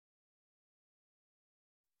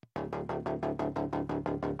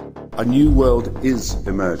A new world is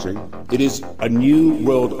emerging. It is a new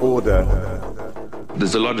world order.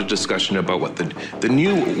 There's a lot of discussion about what the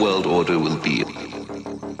new world order will be.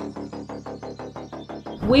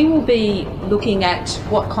 We will be looking at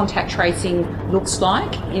what contact tracing looks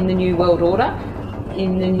like in the new world order.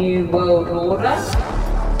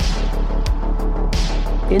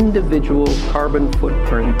 Individual carbon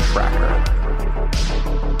footprint tracker.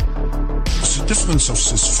 The difference of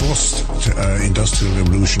this fourth industrial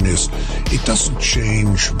revolution is it doesn't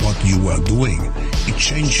change what you are doing, it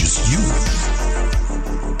changes you.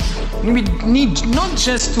 We need not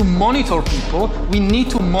just to monitor people, we need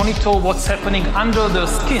to monitor what's happening under their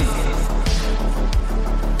skin.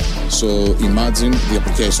 So imagine the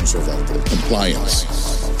applications of that,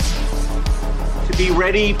 compliance. To be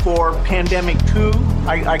ready for pandemic 2,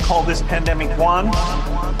 I call this pandemic 1.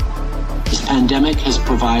 This pandemic has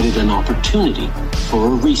provided an opportunity for a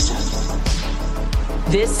reset.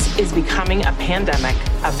 This is becoming a pandemic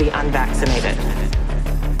of the unvaccinated.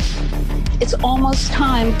 It's almost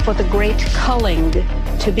time for the great culling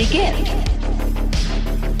to begin.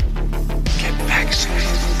 Get vaccinated.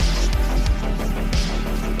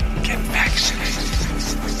 Get vaccinated.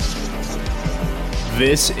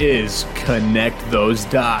 This is Connect Those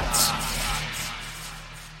Dots.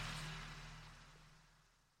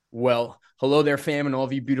 Well, hello there, fam, and all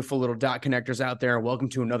of you beautiful little dot connectors out there. Welcome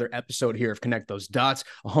to another episode here of Connect Those Dots,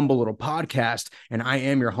 a humble little podcast. And I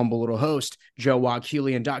am your humble little host, Joe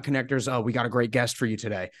Wachuli. And Dot Connectors, we got a great guest for you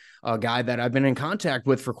today, a guy that I've been in contact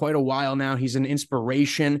with for quite a while now. He's an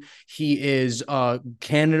inspiration. He is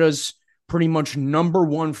Canada's pretty much number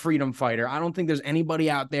one freedom fighter. I don't think there's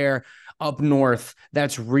anybody out there up north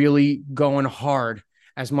that's really going hard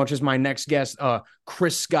as much as my next guest,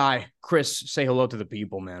 Chris Sky. Chris, say hello to the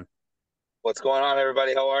people, man. What's going on,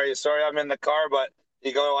 everybody? How are you? Sorry I'm in the car, but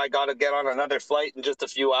I got to get on another flight in just a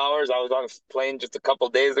few hours. I was on a plane just a couple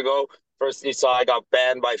days ago. First you saw I got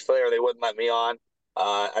banned by Flair. They wouldn't let me on.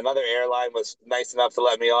 Another airline was nice enough to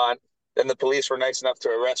let me on. Then the police were nice enough to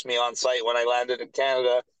arrest me on site when I landed in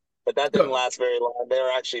Canada. But that didn't last very long. They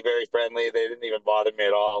were actually very friendly. They didn't even bother me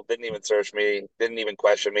at all. Didn't even search me. Didn't even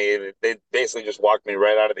question me. They basically just walked me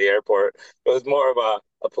right out of the airport. It was more of a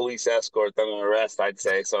police escort than an arrest, I'd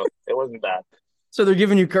say. So it wasn't bad. So they're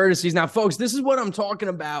giving you courtesies. Now, folks, this is what I'm talking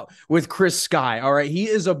about with Chris Sky. All right. He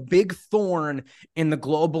is a big thorn in the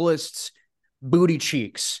globalists' booty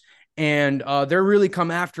cheeks. And they're really come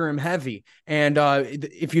after him heavy. And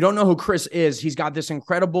if you don't know who Chris is, he's got this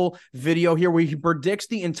incredible video here where he predicts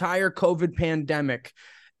the entire COVID pandemic.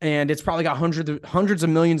 And it's probably got hundreds of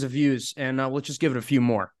millions of views. And let's just give it a few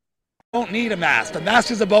more. Don't need a mask. The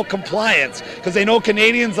mask is about compliance because they know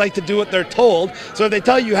Canadians like to do what they're told. So if they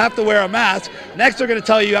tell you have to wear a mask, next they're going to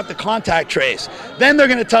tell you have to contact trace. Then they're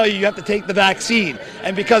going to tell you have to take the vaccine.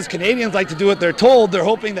 And because Canadians like to do what they're told, they're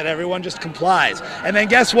hoping that everyone just complies. And then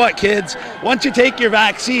guess what, kids? Once you take your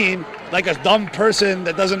vaccine, like a dumb person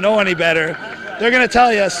that doesn't know any better, they're going to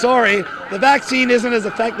tell you, sorry, the vaccine isn't as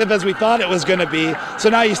effective as we thought it was going to be. So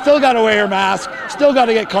now you still got to wear your mask, still got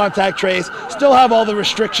to get contact trace, still have all the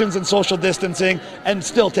restrictions and social distancing, and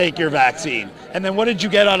still take your vaccine. And then what did you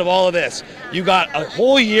get out of all of this? You got a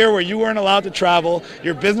whole year where you weren't allowed to travel,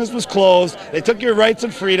 your business was closed, they took your rights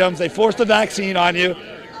and freedoms, they forced a vaccine on you,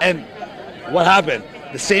 and what happened?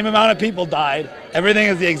 The same amount of people died. Everything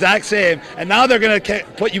is the exact same. And now they're going to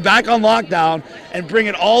put you back on lockdown and bring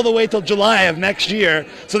it all the way till July of next year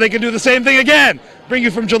so they can do the same thing again. Bring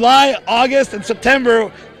you from July, August, and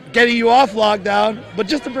September, getting you off lockdown, but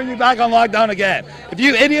just to bring you back on lockdown again. If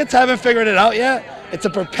you idiots haven't figured it out yet, it's a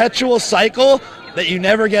perpetual cycle that you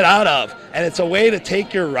never get out of. And it's a way to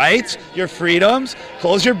take your rights, your freedoms,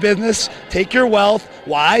 close your business, take your wealth.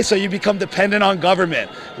 Why? So you become dependent on government.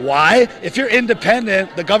 Why? If you're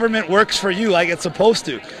independent, the government works for you like it's supposed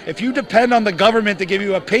to. If you depend on the government to give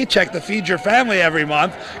you a paycheck to feed your family every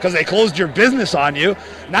month because they closed your business on you,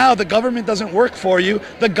 now the government doesn't work for you,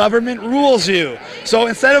 the government rules you. So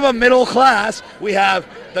instead of a middle class, we have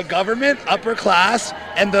the government, upper class,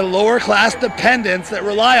 and the lower class dependents that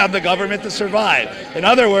rely on the government to survive. In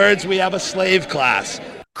other words, we have a slave class.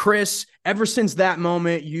 Chris, ever since that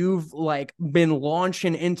moment, you've been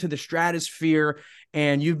launching into the stratosphere,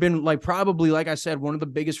 and you've been probably, like I said, one of the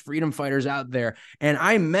biggest freedom fighters out there. And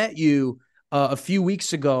I met you a few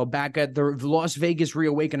weeks ago back at the Las Vegas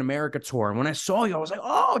Reawaken America tour. And when I saw you, I was like,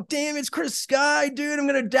 oh, damn, it's Chris Sky, dude. I'm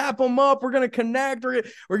going to dap him up. We're going to connect. We're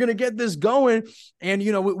going to get this going. And,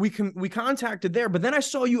 we contacted there. But then I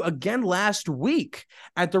saw you again last week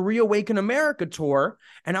at the Reawaken America tour.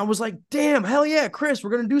 And I was like, damn, hell yeah, Chris, we're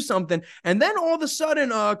going to do something. And then all of a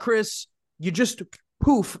sudden, Chris, you just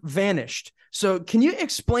poof, vanished. So can you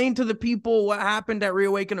explain to the people what happened at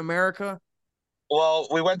Reawaken America? Well,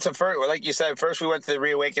 we went to first, like you said, first we went to the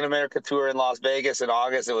Reawaken America tour in Las Vegas in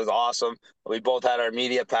August. It was awesome. We both had our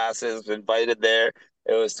media passes, invited there.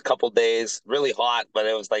 It was a couple days, really hot, but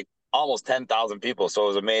it was like almost 10,000 people, so it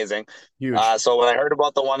was amazing. Huge. So when I heard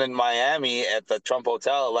about the one in Miami at the Trump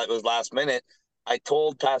Hotel, it was last minute. I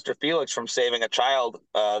told Pastor Felix from Saving a Child,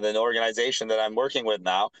 the organization that I'm working with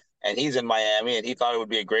now, and he's in Miami, and he thought it would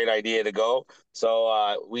be a great idea to go.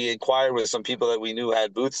 So we inquired with some people that we knew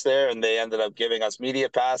had booths there, and they ended up giving us media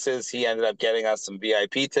passes. He ended up getting us some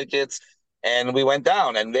VIP tickets, and we went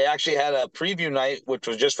down. And they actually had a preview night, which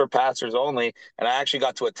was just for pastors only. And I actually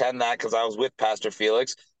got to attend that because I was with Pastor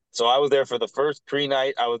Felix. So I was there for the first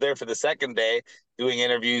pre-night. I was there for the second day, doing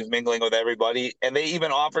interviews, mingling with everybody. And they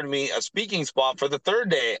even offered me a speaking spot for the third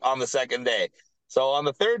day on the second day. So on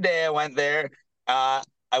the third day, I went there.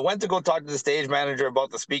 I went to go talk to the stage manager about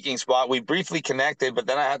the speaking spot. We briefly connected, but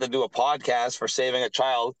then I had to do a podcast for Saving a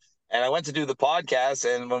Child. And I went to do the podcast,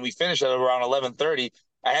 and when we finished at around 11:30,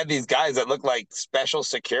 I had these guys that looked like special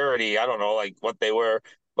security. I don't know like what they were,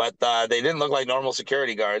 but they didn't look like normal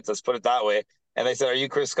security guards. Let's put it that way. And they said, "Are you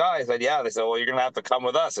Chris Scott?" I said, "Yeah." They said, "Well, you're going to have to come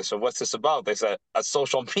with us." I said, "What's this about?" They said, "A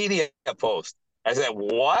social media post." I said,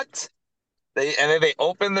 "What?" And then they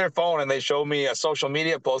opened their phone and they showed me a social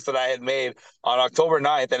media post that I had made on October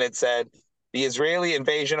 9th, and it said, "The Israeli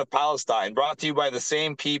invasion of Palestine, brought to you by the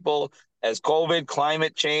same people as COVID,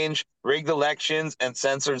 climate change, rigged elections, and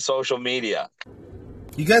censored social media."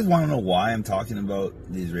 You guys want to know why I'm talking about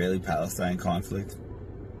the Israeli-Palestine conflict?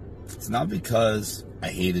 It's not because I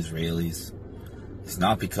hate Israelis. It's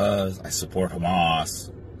not because I support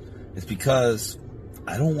Hamas. It's because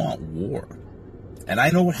I don't want war. And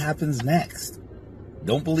I know what happens next.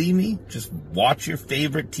 Don't believe me? Just watch your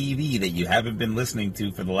favorite TV that you haven't been listening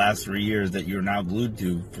to for the last 3 years that you're now glued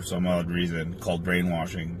to for some odd reason called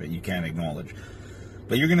brainwashing that you can't acknowledge.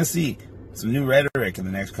 But you're going to see some new rhetoric in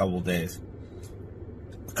the next couple of days.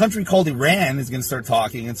 A country called Iran is going to start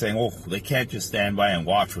talking and saying, oh, they can't just stand by and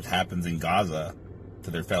watch what happens in Gaza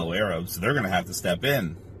to their fellow Arabs. So they're going to have to step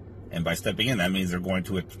in. And by stepping in, that means they're going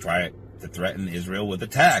to try to threaten Israel with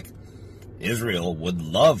attack. Israel would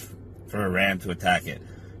love for Iran to attack it,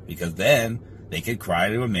 because then they could cry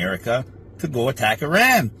to America to go attack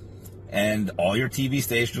Iran. And all your TV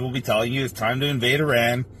stations will be telling you it's time to invade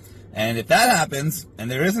Iran. And if that happens, and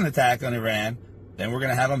there is an attack on Iran, then we're going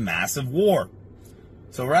to have a massive war.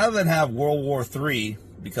 So rather than have World War III,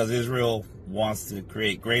 because Israel wants to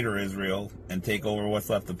create greater Israel and take over what's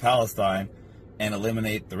left of Palestine and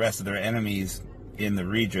eliminate the rest of their enemies in the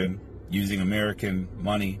region, using American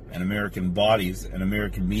money and American bodies and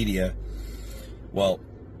American media, well,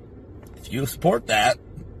 if you support that,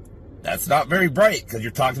 that's not very bright, because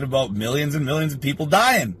you're talking about millions and millions of people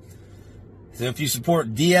dying. So if you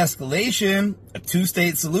support de-escalation, a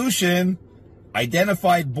two-state solution,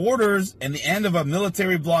 identified borders, and the end of a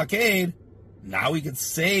military blockade, now we could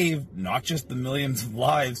save not just the millions of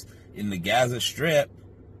lives in the Gaza Strip,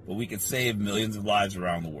 but we could save millions of lives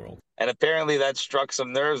around the world. And apparently that struck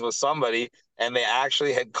some nerves with somebody, and they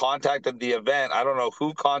actually had contacted the event. I don't know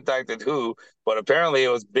who contacted who, but apparently it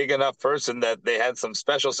was big enough person that they had some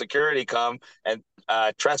special security come and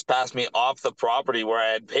trespass me off the property where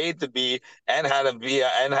I had paid to be and had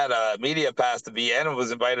a media pass to be and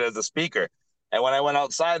was invited as a speaker. And when I went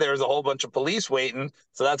outside, there was a whole bunch of police waiting.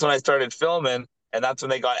 So that's when I started filming. And that's when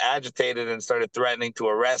they got agitated and started threatening to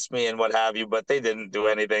arrest me and what have you. But they didn't do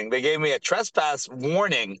anything. They gave me a trespass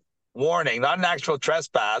warning, not an actual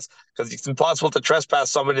trespass, because it's impossible to trespass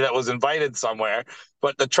somebody that was invited somewhere.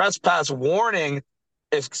 But the trespass warning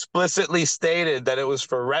explicitly stated that it was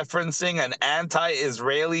for referencing an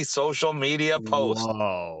anti-Israeli social media post.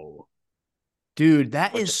 Whoa. Dude,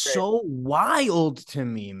 that is so wild to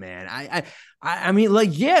me, man. I mean, like,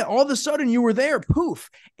 yeah, all of a sudden you were there, poof.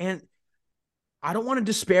 And I don't want to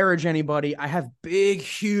disparage anybody. I have big,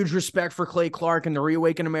 huge respect for Clay Clark and the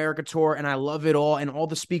Reawaken America tour, and I love it all. And all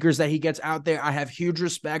the speakers that he gets out there, I have huge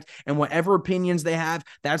respect. And whatever opinions they have,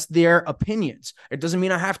 that's their opinions. It doesn't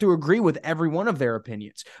mean I have to agree with every one of their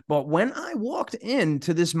opinions. But when I walked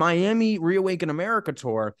into this Miami Reawaken America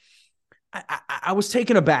tour, I was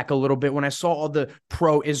taken aback a little bit when I saw all the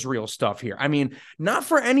pro-Israel stuff here. I mean, not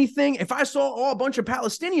for anything. If I saw a bunch of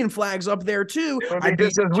Palestinian flags up there too,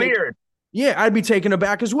 This is weird. Yeah, I'd be taken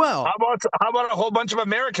aback as well. How about a whole bunch of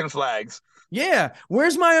American flags? Yeah,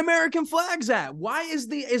 where's my American flags at? Why is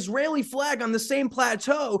the Israeli flag on the same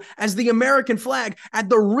plateau as the American flag at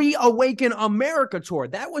the Reawaken America tour?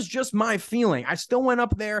 That was just my feeling. I still went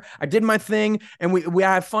up there, I did my thing, and we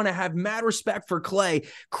had fun. I have mad respect for Clay.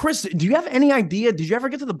 Chris, do you have any idea? Did you ever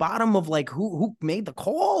get to the bottom of like who made the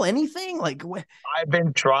call? Anything? Like I've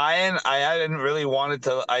been trying. I didn't really wanted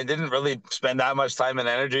to. I didn't really spend that much time and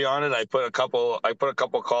energy on it. I put a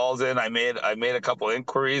couple calls in. I made a couple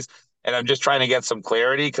inquiries. And I'm just trying to get some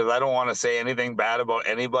clarity because I don't want to say anything bad about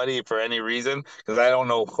anybody for any reason because I don't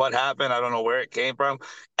know what happened. I don't know where it came from.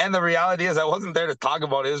 And the reality is I wasn't there to talk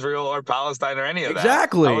about Israel or Palestine or any of that.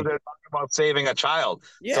 Exactly. I was there to talk about saving a child.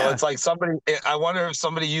 Yeah. So it's like I wonder if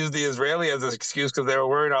somebody used the Israeli as an excuse because they were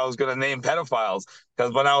worried I was going to name pedophiles.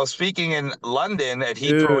 Because when I was speaking in London at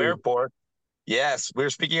Heathrow Airport, yes, we were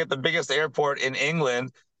speaking at the biggest airport in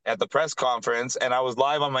England at the press conference, and I was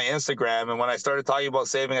live on my Instagram. And when I started talking about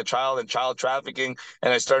saving a child and child trafficking,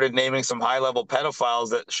 and I started naming some high-level pedophiles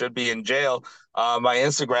that should be in jail, my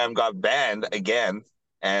Instagram got banned again.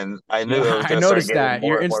 And I knew I noticed that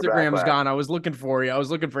your Instagram's gone. I was looking for you. I was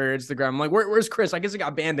looking for your Instagram. I'm like, where's Chris? I guess it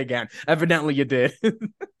got banned again. Evidently, you did.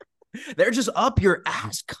 They're just up your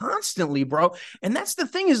ass constantly, bro. And that's the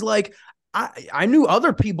thing is like, I knew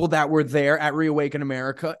other people that were there at Reawaken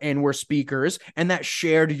America and were speakers and that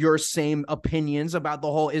shared your same opinions about the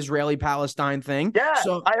whole Israeli-Palestine thing. Yeah,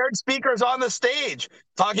 so I heard speakers on the stage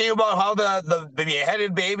talking about how the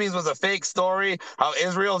beheaded babies was a fake story, how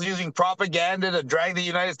Israel's using propaganda to drag the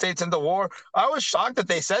United States into war. I was shocked that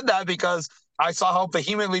they said that because I saw how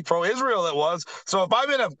vehemently pro-Israel it was. So if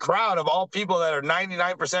I'm in a crowd of all people that are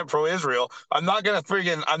 99% pro-Israel, I'm not gonna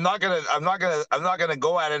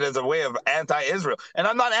go at it as a way of anti-Israel. And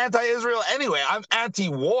I'm not anti-Israel anyway. I'm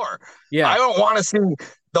anti-war. Yeah. I don't want to see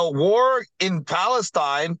the war in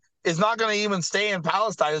Palestine is not going to even stay in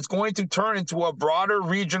Palestine. It's going to turn into a broader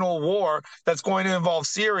regional war that's going to involve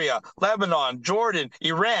Syria, Lebanon, Jordan,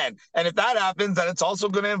 Iran. And if that happens, then it's also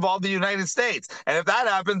going to involve the United States. And if that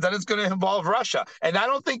happens, then it's going to involve Russia. And I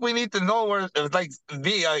don't think we need to know where, like,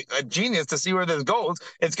 be a genius to see where this goes.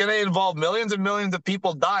 It's going to involve millions and millions of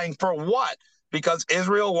people dying for what? Because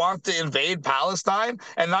Israel wants to invade Palestine,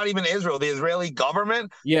 and not even Israel, the Israeli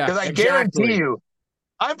government. Yeah, because I guarantee you,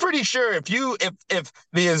 I'm pretty sure if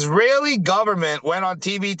the Israeli government went on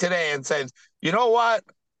TV today and said, you know what,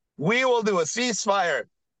 we will do a ceasefire,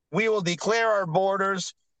 we will declare our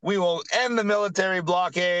borders, we will end the military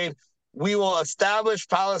blockade, we will establish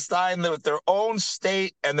Palestine with their own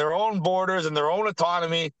state and their own borders and their own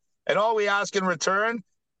autonomy, and all we ask in return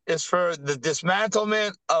is for the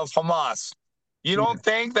dismantlement of Hamas. You don't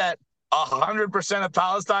think that 100% of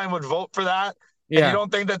Palestine would vote for that? Yeah. And you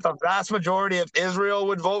don't think that the vast majority of Israel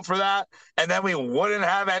would vote for that? And then we wouldn't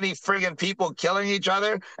have any friggin' people killing each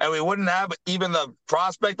other, and we wouldn't have even the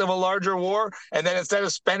prospect of a larger war. And then instead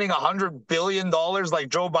of spending $100 billion like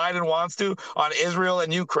Joe Biden wants to on Israel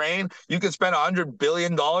and Ukraine, you could spend $100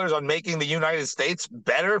 billion on making the United States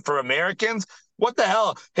better for Americans. What the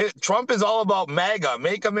hell? Trump is all about MAGA,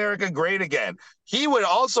 make America great again. He would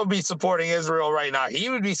also be supporting Israel right now. He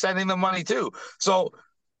would be sending them money too. So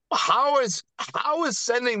how is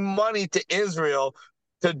sending money to Israel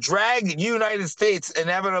to drag United States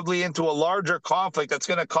inevitably into a larger conflict that's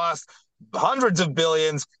going to cost hundreds of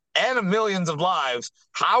billions and millions of lives?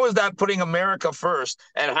 How is that putting America first?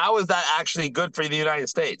 And how is that actually good for the United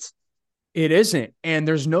States? It isn't. And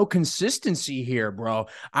there's no consistency here, bro.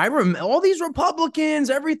 I remember all these Republicans,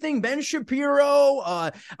 everything, Ben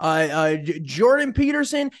Shapiro, Jordan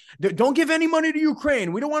Peterson, don't give any money to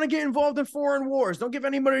Ukraine. We don't want to get involved in foreign wars. Don't give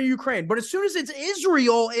any money to Ukraine. But as soon as it's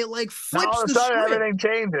Israel, it like flips all of a sudden everything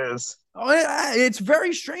changes. It's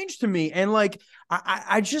very strange to me. And like,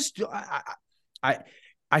 I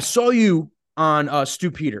saw you on Stu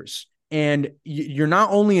Peters. And you're not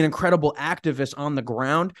only an incredible activist on the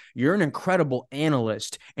ground, you're an incredible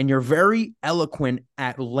analyst, and you're very eloquent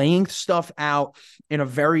at laying stuff out in a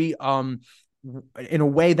very in a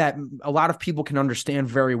way that a lot of people can understand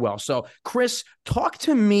very well. So, Chris, talk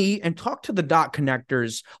to me and talk to the dot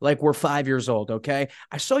connectors like we're 5 years old, okay?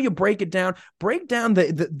 I saw you break down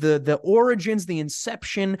the origins, the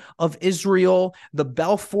inception of Israel, the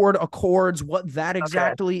Balfour Accords, what that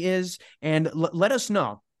exactly is, and let us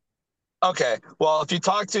know. Okay, well, if you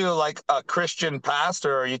talk to like a Christian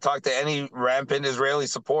pastor or you talk to any rampant Israeli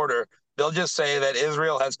supporter, they'll just say that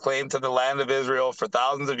Israel has claim to the land of Israel for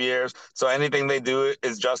thousands of years, so anything they do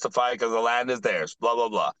is justified because the land is theirs, blah, blah,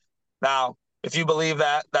 blah. Now, if you believe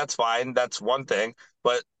that, that's fine. That's one thing.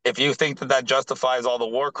 But if you think that that justifies all the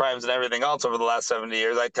war crimes and everything else over the last 70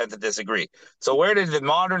 years, I tend to disagree. So where did the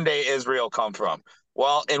modern day Israel come from?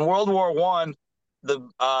 Well, in World War One, the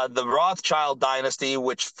Rothschild dynasty,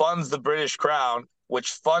 which funds the British Crown,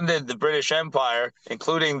 which funded the British Empire,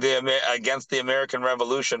 including against the American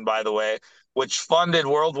Revolution, by the way, which funded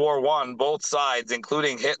World War One, both sides,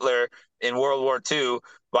 including Hitler in World War Two,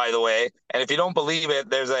 by the way. And if you don't believe it,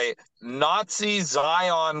 there's a Nazi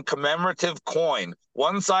Zion commemorative coin.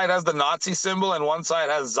 One side has the Nazi symbol and one side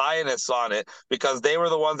has Zionists on it because they were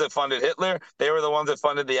the ones that funded Hitler. They were the ones that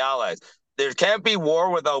funded the Allies. There can't be war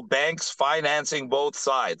without banks financing both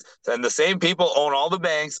sides. And the same people own all the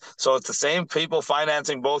banks, so it's the same people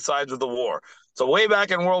financing both sides of the war. So way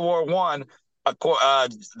back in World War One,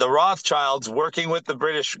 the Rothschilds, working with the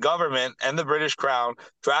British government and the British Crown,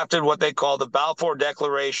 drafted what they call the Balfour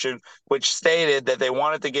Declaration, which stated that they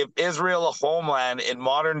wanted to give Israel a homeland in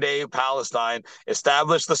modern-day Palestine,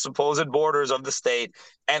 establish the supposed borders of the state,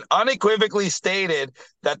 and unequivocally stated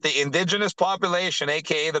that the indigenous population,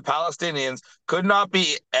 aka the Palestinians, could not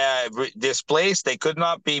be displaced, they could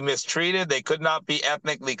not be mistreated, they could not be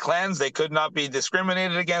ethnically cleansed, they could not be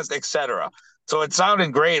discriminated against, etc. So it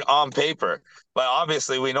sounded great on paper, but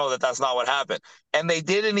obviously we know that that's not what happened. And they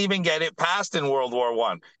didn't even get it passed in World War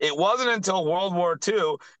One. It wasn't until World War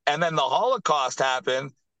Two and then the Holocaust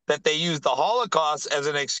happened that they used the Holocaust as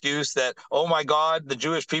an excuse that, oh my God, the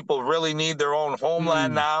Jewish people really need their own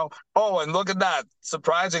homeland now. Oh, and look at that.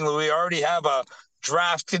 Surprisingly, we already have a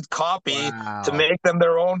drafted copy to make them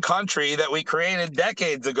their own country that we created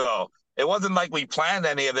decades ago. It wasn't like we planned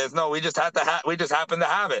any of this. No, we just happened to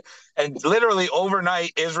have it. And literally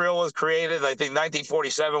overnight, Israel was created. I think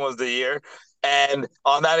 1947 was the year. And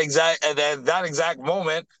on that exact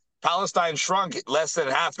moment, Palestine shrunk less than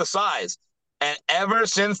half the size. And ever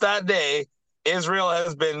since that day, Israel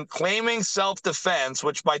has been claiming self-defense,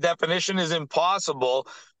 which by definition is impossible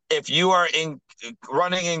if you are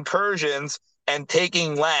running incursions and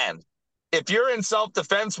taking land. If you're in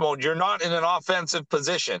self-defense mode, you're not in an offensive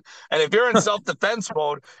position. And if you're in self-defense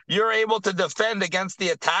mode, you're able to defend against the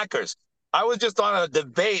attackers. I was just on a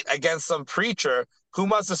debate against some preacher who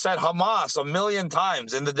must have said Hamas a million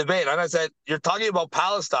times in the debate. And I said, you're talking about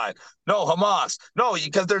Palestine. No, Hamas. No,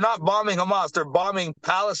 because they're not bombing Hamas. They're bombing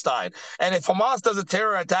Palestine. And if Hamas does a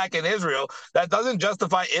terror attack in Israel, that doesn't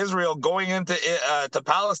justify Israel going into to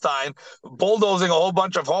Palestine, bulldozing a whole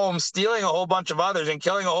bunch of homes, stealing a whole bunch of others, and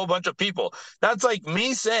killing a whole bunch of people. That's like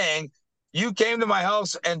me saying, you came to my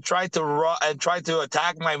house and tried to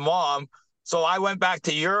attack my mom. So I went back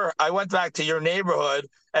to your neighborhood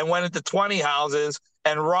and went into 20 houses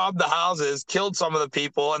and robbed the houses, killed some of the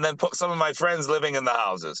people, and then put some of my friends living in the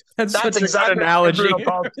houses. That's such exactly a good analogy.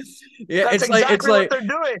 Yeah, that's exactly what they're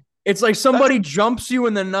doing. It's like somebody jumps you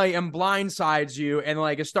in the night and blindsides you and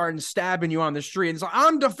like is starting stabbing you on the street. And it's like,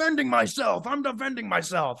 I'm defending myself.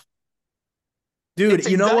 Dude,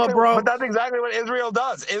 you know what, bro? But that's exactly what Israel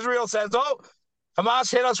does. Israel says, oh,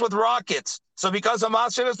 Hamas hit us with rockets. So because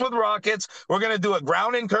Hamas hit us with rockets, we're going to do a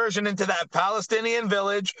ground incursion into that Palestinian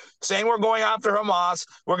village, saying we're going after Hamas.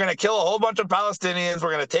 We're going to kill a whole bunch of Palestinians.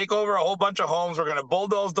 We're going to take over a whole bunch of homes. We're going to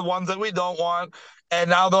bulldoze the ones that we don't want. And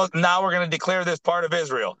now we're going to declare this part of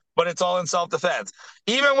Israel. But it's all in self-defense.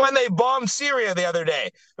 Even when they bombed Syria the other day,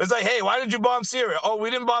 it was like, hey, why did you bomb Syria? Oh, we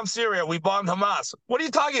didn't bomb Syria. We bombed Hamas. What are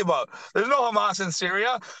you talking about? There's no Hamas in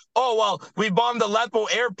Syria. Oh, well, we bombed Aleppo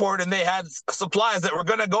airport and they had supplies that were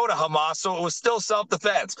going to go to Hamas, so it was still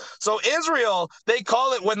self-defense. So Israel, they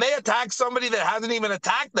call it, when they attack somebody that hasn't even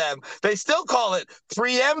attacked them, they still call it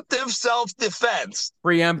preemptive self-defense.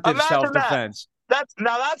 Preemptive self-defense.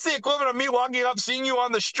 That's the equivalent of me walking up, seeing you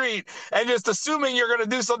on the street, and just assuming you're going to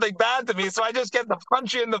do something bad to me. So I just get to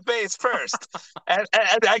punch you in the face first, and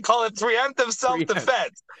I call it preemptive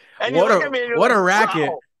self-defense. And you look at me, and you're what like, a racket,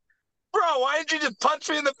 bro! Why did you just punch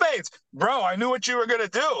me in the face, bro? I knew what you were going to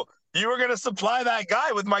do. You were going to supply that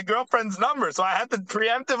guy with my girlfriend's number, so I had to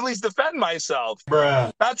preemptively defend myself.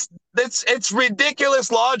 Bruh. It's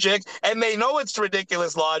ridiculous logic, and they know it's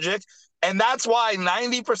ridiculous logic. And that's why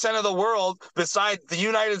 90% of the world, besides the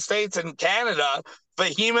United States and Canada,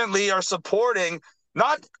 vehemently are supporting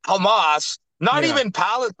not Hamas, not even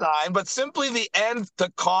Palestine, but simply the end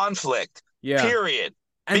to conflict. Period.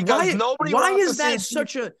 And because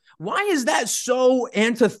why is that so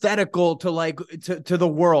antithetical to to the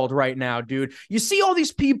world right now, dude? You see all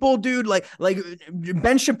these people, dude, like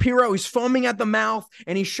Ben Shapiro, he's foaming at the mouth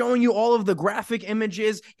and he's showing you all of the graphic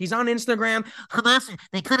images. He's on Instagram. Hamas,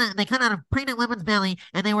 they cut out a pregnant woman's belly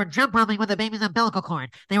and they were jump bombing with the baby's umbilical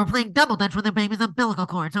cord. They were playing double dutch with the baby's umbilical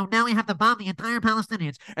cord. So now we have to bomb the entire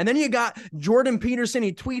Palestinians. And then you got Jordan Peterson.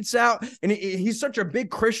 He tweets out, and he's such a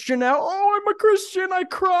big Christian now. Oh, I'm a Christian. I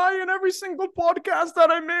cry in every single podcast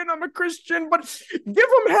that I'm in. I'm a Christian, but give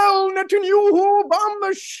them hell, Netanyahu, bomb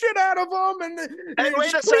the shit out of them, and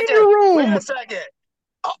wait a clean your room. Wait a second.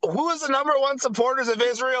 Who is the number one supporters of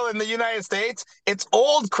Israel in the United States? It's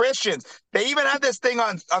old Christians. They even had this thing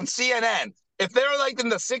on CNN. If they're like in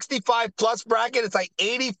the 65 plus bracket, it's like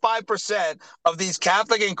 85% of these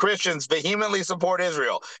Catholic and Christians vehemently support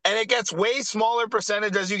Israel. And it gets way smaller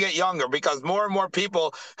percentage as you get younger because more and more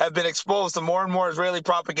people have been exposed to more and more Israeli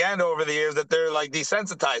propaganda over the years that they're like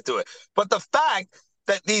desensitized to it. But the fact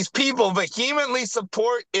that these people vehemently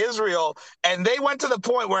support Israel, and they went to the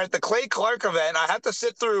point where at the Clay Clark event, I had to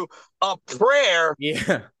sit through a prayer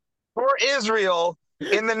for Israel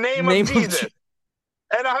in the name of Jesus.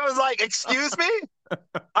 And I was like, excuse me?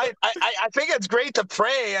 I think it's great to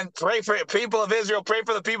pray and pray for people of Israel, pray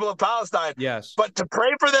for the people of Palestine. Yes. But to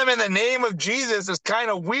pray for them in the name of Jesus is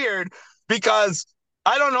kind of weird because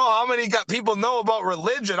I don't know how many people know about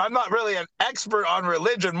religion. I'm not really an expert on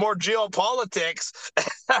religion, more geopolitics.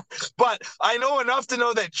 But I know enough to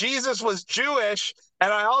know that Jesus was Jewish.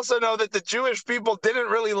 And I also know that the Jewish people didn't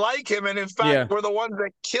really like him. And in fact, were the ones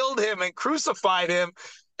that killed him and crucified him.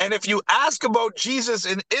 And if you ask about Jesus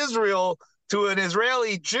in Israel to an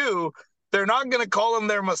Israeli Jew, they're not going to call him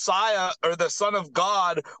their Messiah or the Son of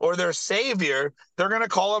God or their Savior. They're going to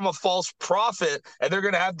call him a false prophet, and they're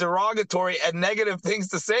going to have derogatory and negative things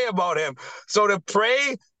to say about him. So to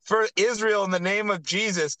pray for Israel in the name of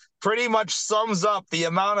Jesus pretty much sums up the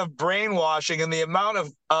amount of brainwashing and the amount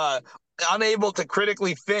of unable to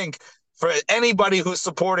critically think for anybody who's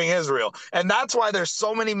supporting Israel. And that's why there's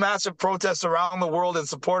so many massive protests around the world in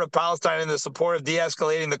support of Palestine and the support of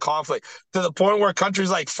de-escalating the conflict, to the point where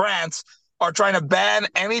countries like France are trying to ban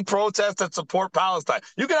any protests that support Palestine.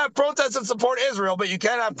 You can have protests that support Israel, but you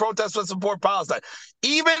can't have protests that support Palestine.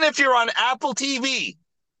 Even if you're on Apple TV,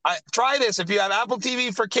 try this. If you have Apple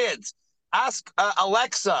TV for kids, ask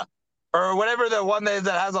Alexa, or whatever the one that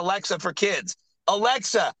has Alexa for kids.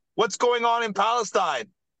 Alexa, what's going on in Palestine?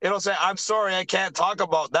 It'll say, I'm sorry, I can't talk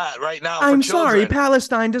about that right now. I'm sorry,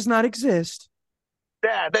 Palestine does not exist.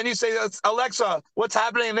 Yeah, then you say, Alexa, what's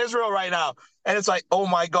happening in Israel right now? And it's like, oh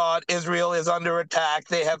my God, Israel is under attack.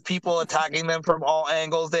 They have people attacking them from all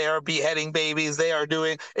angles. They are beheading babies. They are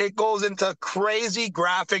doing, it goes into crazy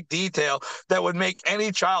graphic detail that would make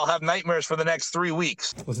any child have nightmares for the next 3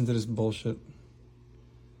 weeks. Listen to this bullshit.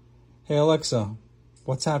 Hey, Alexa,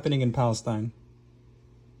 what's happening in Palestine?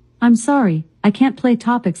 I'm sorry, I can't play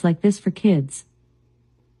topics like this for kids.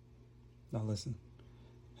 Now listen.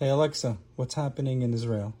 Hey, Alexa, what's happening in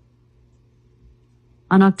Israel?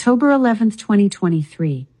 On October 11th,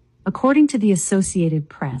 2023, according to the Associated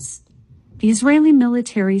Press, the Israeli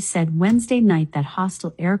military said Wednesday night that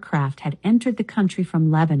hostile aircraft had entered the country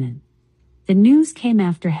from Lebanon. The news came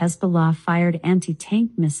after Hezbollah fired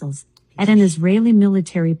anti-tank missiles at an Israeli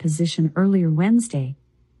military position earlier Wednesday,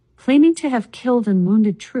 claiming to have killed and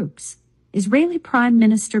wounded troops. Israeli Prime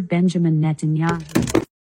Minister Benjamin Netanyahu.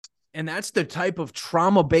 And that's the type of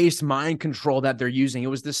trauma-based mind control that they're using. It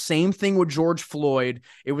was the same thing with George Floyd.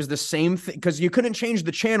 It was the same thing because you couldn't change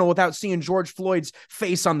the channel without seeing George Floyd's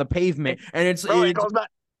face on the pavement. And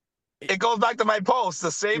it goes back to my post.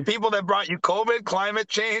 The same people that brought you COVID, climate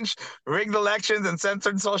change, rigged elections, and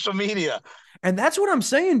censored social media. And that's what I'm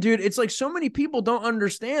saying, dude. It's like so many people don't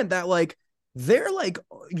understand that, like, they're like,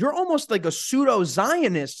 you're almost like a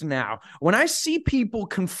pseudo-Zionist now. When I see people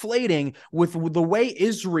conflating with the way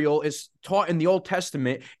Israel is taught in the Old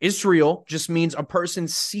Testament, Israel just means a person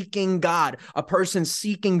seeking God, a person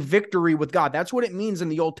seeking victory with God. That's what it means in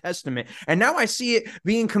the Old Testament. And now I see it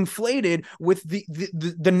being conflated with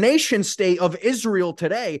the nation state of Israel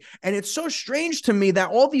today. And it's so strange to me that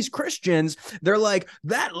all these Christians, they're like,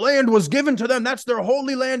 that land was given to them. That's their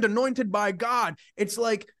holy land anointed by God. It's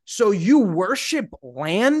like, so you worship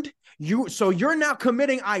land? So you're now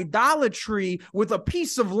committing idolatry with a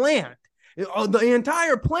piece of land. The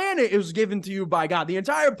entire planet is given to you by God. The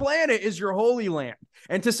entire planet is your holy land.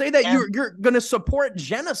 And to say that you're going to support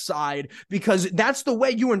genocide because that's the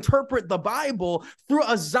way you interpret the Bible through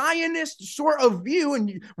a Zionist sort of view,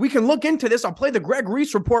 and we can look into this. I'll play the Greg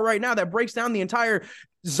Reese report right now that breaks down the entire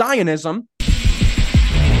Zionism.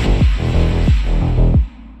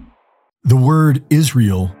 The word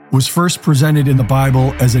Israel was first presented in the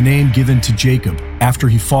Bible as a name given to Jacob after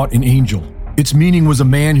he fought an angel. Its meaning was a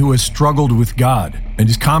man who has struggled with God and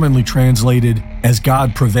is commonly translated as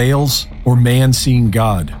God prevails or man seeing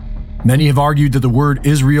God. Many have argued that the word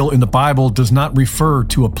Israel in the Bible does not refer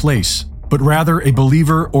to a place, but rather a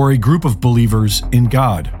believer or a group of believers in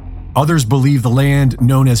God. Others believe the land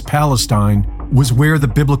known as Palestine was where the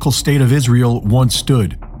biblical state of Israel once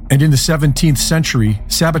stood, And in the 17th century,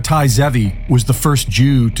 Sabbatai Zevi was the first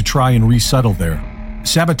Jew to try and resettle there.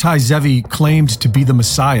 Sabbatai Zevi claimed to be the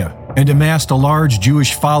Messiah and amassed a large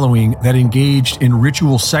Jewish following that engaged in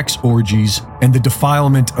ritual sex orgies and the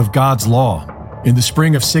defilement of God's law. In the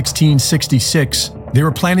spring of 1666, they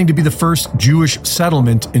were planning to be the first Jewish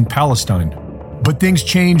settlement in Palestine. But things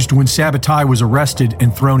changed when Sabbatai was arrested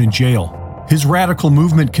and thrown in jail. His radical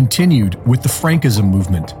movement continued with the Frankism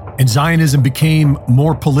movement, and Zionism became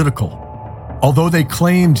more political. Although they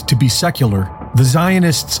claimed to be secular, the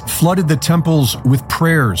Zionists flooded the temples with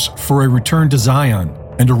prayers for a return to Zion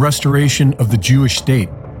and a restoration of the Jewish state.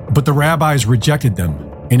 But the rabbis rejected them.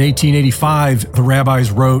 In 1885, the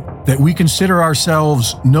rabbis wrote that we consider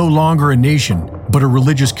ourselves no longer a nation, but a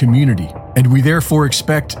religious community, and we therefore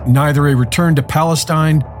expect neither a return to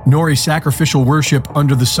Palestine nor a sacrificial worship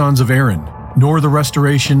under the sons of Aaron, nor the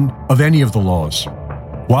restoration of any of the laws.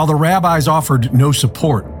 While the rabbis offered no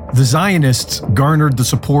support, the Zionists garnered the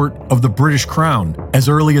support of the British Crown as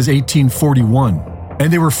early as 1841,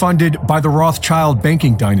 and they were funded by the Rothschild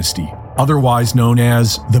banking dynasty, otherwise known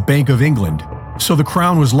as the Bank of England, so the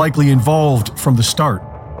Crown was likely involved from the start.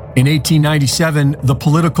 In 1897, the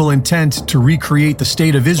political intent to recreate the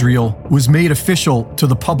State of Israel was made official to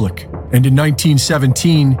the public, and in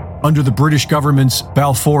 1917, under the British government's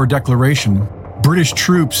Balfour Declaration, British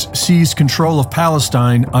troops seized control of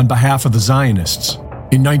Palestine on behalf of the Zionists.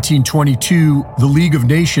 In 1922, the League of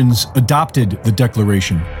Nations adopted the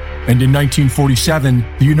declaration, and in 1947,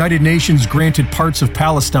 the United Nations granted parts of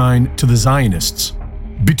Palestine to the Zionists.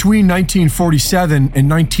 Between 1947 and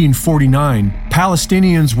 1949,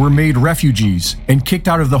 Palestinians were made refugees and kicked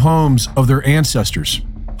out of the homes of their ancestors.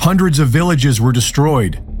 Hundreds of villages were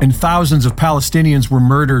destroyed, and thousands of Palestinians were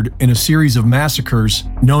murdered in a series of massacres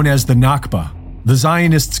known as the Nakba. The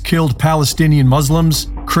Zionists killed Palestinian Muslims,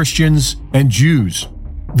 Christians, and Jews.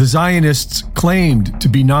 The Zionists claimed to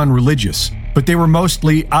be non-religious, but they were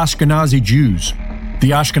mostly Ashkenazi Jews.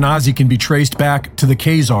 The Ashkenazi can be traced back to the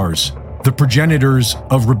Khazars, the progenitors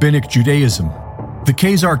of Rabbinic Judaism. The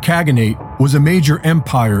Khazar Khaganate was a major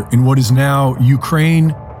empire in what is now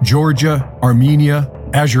Ukraine, Georgia, Armenia,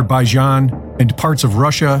 Azerbaijan, and parts of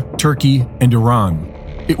Russia, Turkey, and Iran.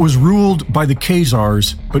 It was ruled by the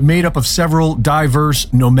Khazars, but made up of several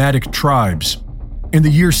diverse nomadic tribes. In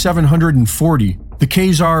the year 740, the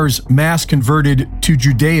Khazars mass converted to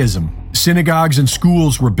Judaism. Synagogues and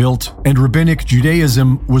schools were built, and Rabbinic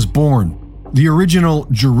Judaism was born. The original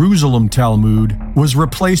Jerusalem Talmud was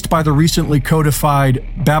replaced by the recently codified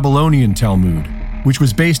Babylonian Talmud, which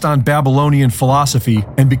was based on Babylonian philosophy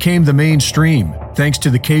and became the mainstream thanks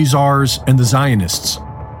to the Khazars and the Zionists.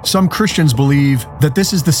 Some Christians believe that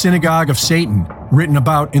this is the synagogue of Satan written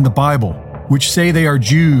about in the Bible, which say they are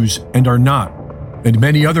Jews and are not. And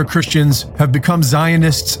many other Christians have become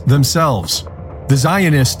Zionists themselves. The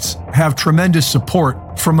Zionists have tremendous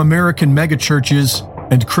support from American megachurches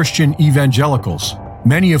and Christian evangelicals,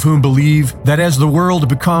 many of whom believe that as the world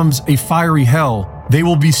becomes a fiery hell, they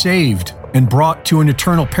will be saved and brought to an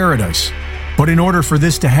eternal paradise. But in order for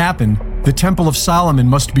this to happen, the Temple of Solomon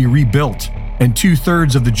must be rebuilt, and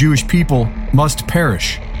 2/3 of the Jewish people must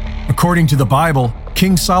perish. According to the Bible,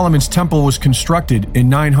 King Solomon's temple was constructed in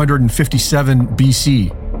 957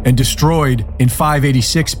 BC and destroyed in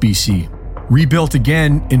 586 BC, rebuilt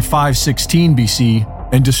again in 516 BC,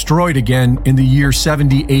 and destroyed again in the year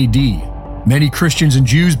 70 AD. Many Christians and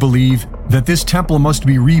Jews believe that this temple must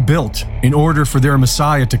be rebuilt in order for their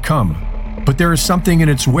Messiah to come. But there is something in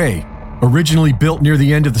its way. Originally built near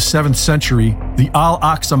the end of the 7th century, the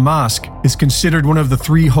Al-Aqsa Mosque is considered one of the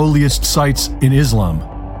 3 holiest sites in Islam.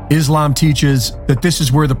 Islam teaches that this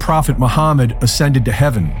is where the Prophet Muhammad ascended to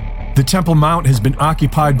heaven. The Temple Mount has been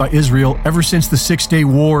occupied by Israel ever since the Six-Day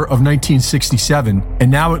War of 1967,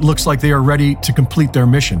 and now it looks like they are ready to complete their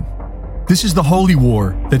mission. This is the holy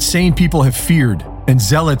war that sane people have feared and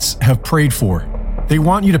zealots have prayed for. They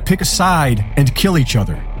want you to pick a side and kill each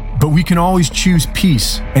other, but we can always choose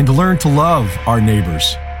peace and learn to love our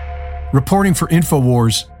neighbors. Reporting for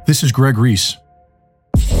InfoWars, this is Greg Reese.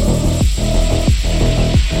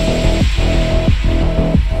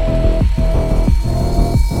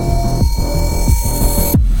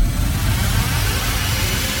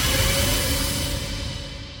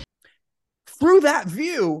 Through that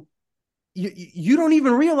view, you don't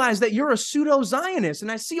even realize that you're a pseudo-Zionist.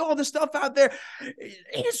 And I see all this stuff out there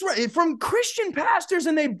from Christian pastors,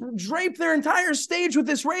 and they drape their entire stage with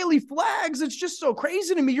Israeli flags. It's just so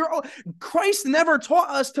crazy to me. Christ never taught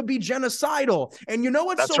us to be genocidal. And you know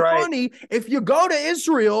what's That's so right. funny? If you go to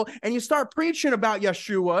Israel and you start preaching about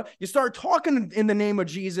Yeshua, you start talking in the name of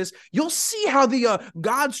Jesus, you'll see how the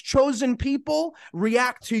God's chosen people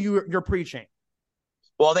react to your preaching.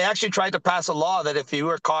 Well, they actually tried to pass a law that if you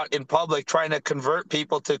were caught in public trying to convert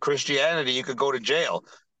people to Christianity, you could go to jail.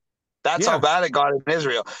 That's how bad it got in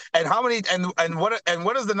Israel. And how many and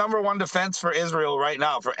what is the number one defense for Israel right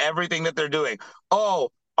now for everything that they're doing?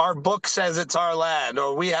 Oh, our book says it's our land,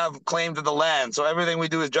 or we have claim to the land, so everything we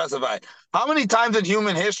do is justified. How many times in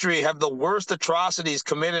human history have the worst atrocities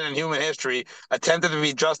committed in human history attempted to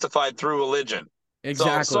be justified through religion?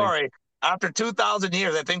 Exactly. So sorry. After 2,000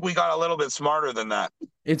 years, I think we got a little bit smarter than that.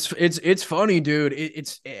 It's funny, dude.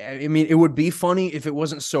 I mean, it would be funny if it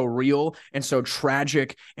wasn't so real and so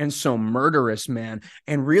tragic and so murderous, man.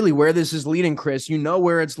 And really, where this is leading, Chris, you know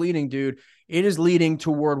where it's leading, dude. It is leading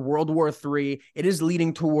toward World War III. It is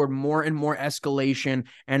leading toward more and more escalation.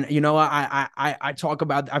 And you know, I've talked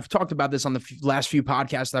about this on the last few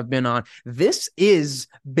podcasts I've been on. This is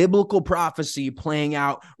biblical prophecy playing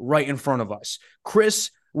out right in front of us,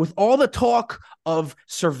 Chris. With all the talk of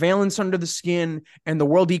surveillance under the skin and the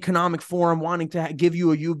World Economic Forum wanting to give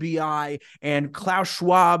you a UBI and Klaus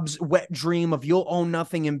Schwab's wet dream of you'll own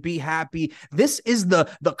nothing and be happy, this is the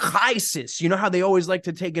crisis. You know how they always like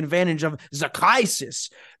to take advantage of the crisis.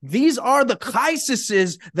 These are the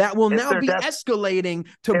crises that will now be escalating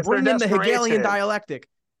to bring in the Hegelian dialectic.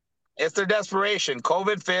 It's their desperation.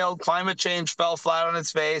 COVID failed. Climate change fell flat on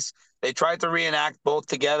its face. They tried to reenact both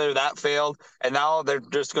together. That failed. And now they're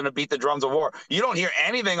just going to beat the drums of war. You don't hear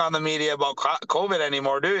anything on the media about COVID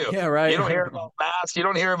anymore, do you? Yeah, right. You don't hear about masks. You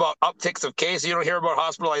don't hear about upticks of cases. You don't hear about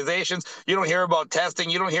hospitalizations. You don't hear about testing.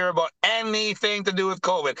 You don't hear about anything to do with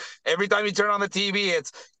COVID. Every time you turn on the TV,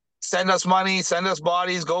 it's send us money, send us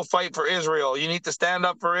bodies, go fight for Israel. You need to stand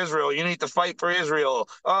up for Israel. You need to fight for Israel.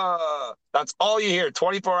 That's all you hear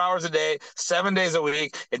 24 hours a day, 7 days a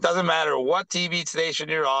week. It doesn't matter what TV station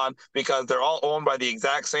you're on because they're all owned by the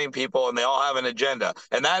exact same people and they all have an agenda.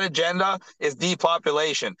 And that agenda is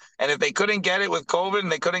depopulation. And if they couldn't get it with COVID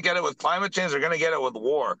and they couldn't get it with climate change, they're going to get it with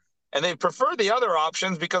war. And they prefer the other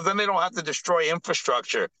options because then they don't have to destroy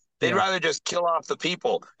infrastructure. They'd rather just kill off the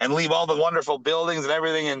people and leave all the wonderful buildings and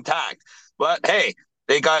everything intact. But hey,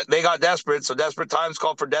 they got desperate, so desperate times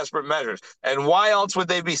call for desperate measures. And why else would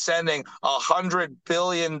they be sending $100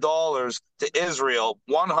 billion to Israel,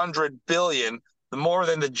 $100 billion, more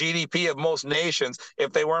than the GDP of most nations,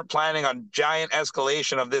 if they weren't planning on giant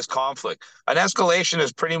escalation of this conflict? An escalation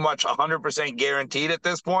is pretty much 100% guaranteed at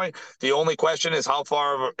this point. The only question is how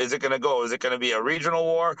far is it going to go? Is it going to be a regional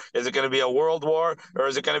war? Is it going to be a world war? Or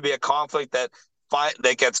is it going to be a conflict that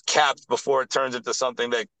gets capped before it turns into something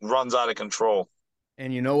that runs out of control?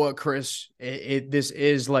 And you know what, Chris? This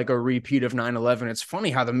is like a repeat of 9/11. It's funny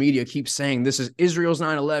how the media keeps saying this is Israel's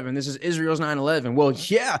 9/11. This is Israel's 9/11. Well,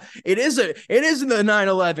 yeah, it is the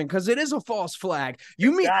 9/11 because it is a false flag.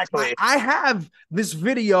 Exactly. I have this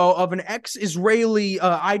video of an ex-Israeli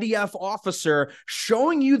IDF officer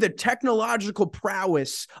showing you the technological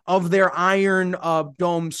prowess of their Iron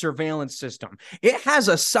Dome surveillance system. It has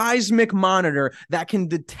a seismic monitor that can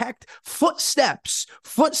detect footsteps,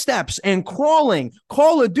 and crawling.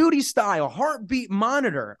 Call of Duty style heartbeat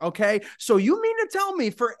monitor. Okay. So you mean to tell me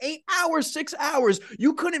for 8 hours, 6 hours,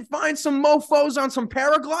 you couldn't find some mofos on some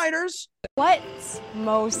paragliders? What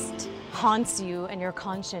most haunts you and your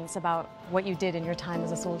conscience about what you did in your time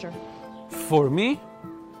as a soldier? For me,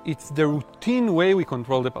 it's the routine way we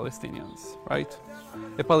control the Palestinians, right?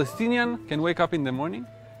 A Palestinian can wake up in the morning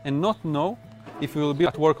and not know if he will be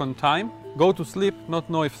at work on time, go to sleep, not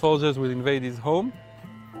know if soldiers will invade his home.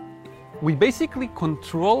 We basically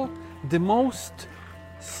control the most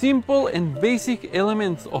simple and basic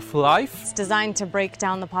elements of life. It's designed to break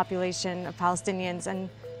down the population of Palestinians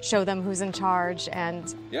and show them who's in charge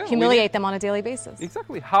and humiliate them on a daily basis.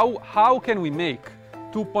 Exactly. How can we make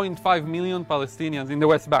 2.5 million Palestinians in the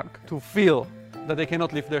West Bank to feel that they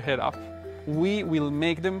cannot lift their head up? We will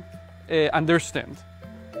make them understand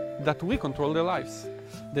that we control their lives.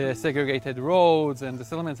 The segregated roads and the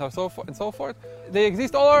settlements and so forth, they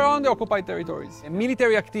exist all around the occupied territories.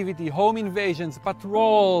 Military activity, home invasions,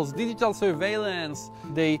 patrols, digital surveillance,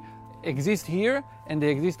 they exist here and they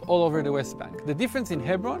exist all over the West Bank. The difference in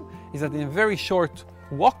Hebron is that in a very short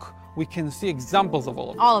walk, we can see examples of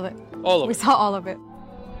all of it. All of it. All of it. We saw all of it.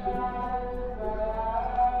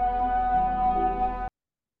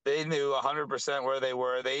 They knew 100% where they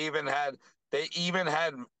were. They even had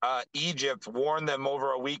Egypt warn them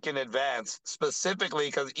over a week in advance, specifically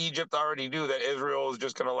because Egypt already knew that Israel was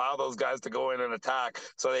just going to allow those guys to go in and attack,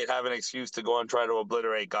 so they'd have an excuse to go and try to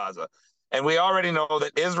obliterate Gaza. And we already know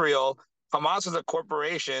that Hamas is a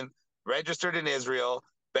corporation registered in Israel.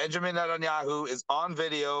 Benjamin Netanyahu is on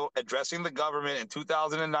video addressing the government in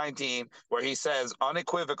 2019, where he says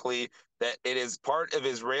unequivocally that it is part of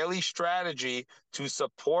Israeli strategy to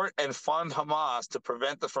support and fund Hamas to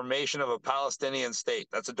prevent the formation of a Palestinian state.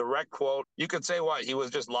 That's a direct quote. You could say, what, he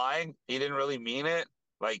was just lying? He didn't really mean it?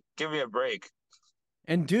 Like, give me a break.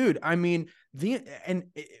 And dude, I mean,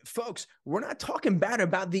 folks, we're not talking bad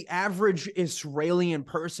about the average Israeli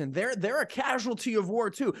person. They're a casualty of war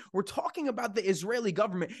too. We're talking about the Israeli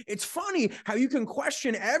government. It's funny how you can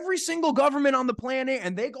question every single government on the planet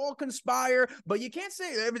and they all conspire, but you can't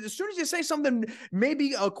say, as soon as you say something,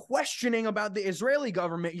 maybe a questioning about the Israeli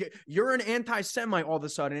government, you're an anti-Semite all of a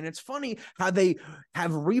sudden. And it's funny how they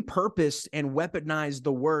have repurposed and weaponized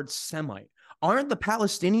the word Semite. Aren't the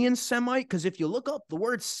Palestinians Semite? Because if you look up the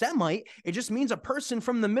word Semite, it just means a person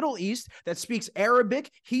from the Middle East that speaks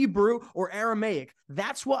Arabic, Hebrew, or Aramaic.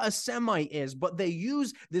 That's what a Semite is. But they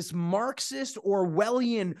use this Marxist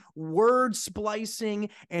Orwellian word splicing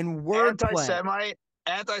and wordplay.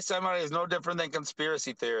 Anti-Semite is no different than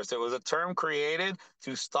conspiracy theorists. It was a term created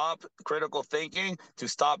to stop critical thinking, to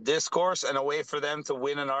stop discourse, and a way for them to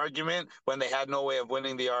win an argument when they had no way of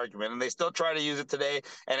winning the argument. And they still try to use it today.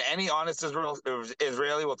 And any honest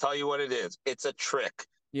Israeli will tell you what it is. It's a trick.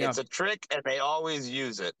 Yeah. It's a trick, and they always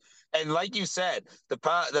use it. And like you said,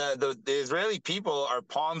 the Israeli people are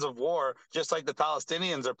pawns of war, just like the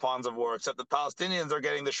Palestinians are pawns of war, except the Palestinians are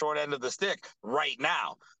getting the short end of the stick right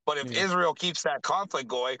now. But if Israel keeps that conflict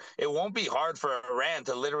going, it won't be hard for Iran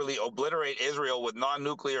to literally obliterate Israel with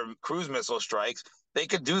non-nuclear cruise missile strikes. They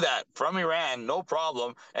could do that from Iran, no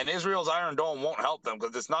problem. And Israel's Iron Dome won't help them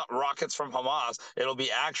because it's not rockets from Hamas. It'll be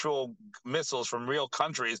actual missiles from real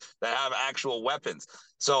countries that have actual weapons.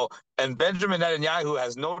 So, and Benjamin Netanyahu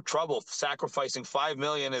has no trouble sacrificing 5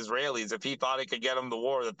 million Israelis if he thought he could get them the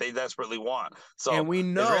war that they desperately want. So, and we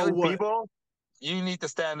know Israeli people, you need to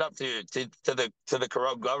stand up to the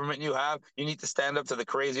corrupt government you have. You need to stand up to the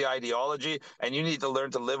crazy ideology, and you need to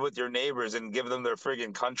learn to live with your neighbors and give them their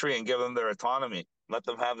friggin' country and give them their autonomy. Let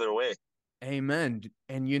them have their way. Amen.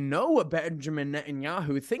 And you know what Benjamin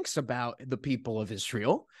Netanyahu thinks about the people of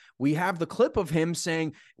Israel. We have the clip of him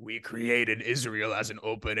saying, "We created Israel as an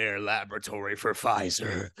open-air laboratory for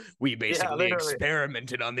Pfizer. We basically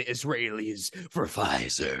experimented on the Israelis for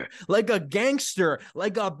Pfizer." Like a gangster,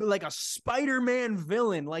 like a Spider-Man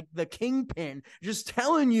villain, like the Kingpin, just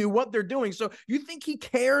telling you what they're doing. So you think he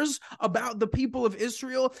cares about the people of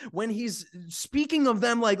Israel when he's speaking of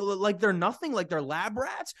them like they're nothing, like they're lab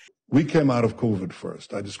rats? We came out of COVID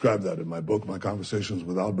first. I described that in my book, My Conversations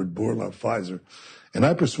with Albert Bourla of Pfizer. And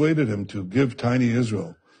I persuaded him to give tiny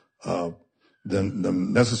Israel the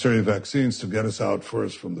necessary vaccines to get us out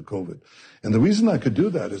first from the COVID. And the reason I could do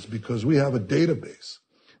that is because we have a database.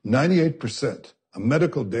 98%, a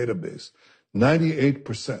medical database,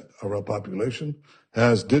 98% of our population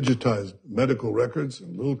has digitized medical records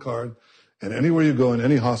and little card. And anywhere you go in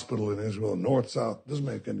any hospital in Israel, north, south, doesn't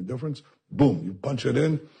make any difference. Boom, you punch it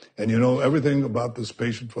in, and you know everything about this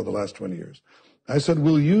patient for the last 20 years. I said,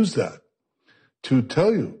 we'll use that to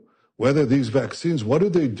tell you whether these vaccines, what do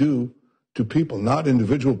they do to people, not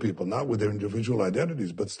individual people, not with their individual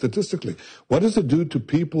identities, but statistically. What does it do to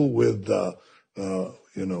people with,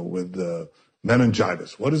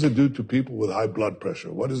 meningitis? What does it do to people with high blood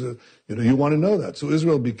pressure? What is it? You want to know that. So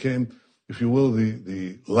Israel became, if you will,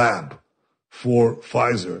 the lab for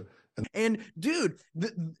Pfizer. And dude,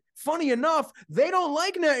 funny enough, they don't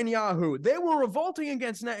like Netanyahu. They were revolting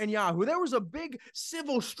against Netanyahu. There was a big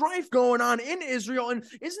civil strife going on in Israel. And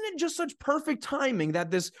isn't it just such perfect timing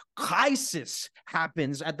that this crisis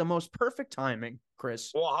happens at the most perfect timing,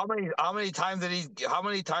 Chris? Well, how many times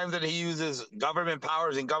did he use his government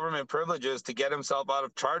powers and government privileges to get himself out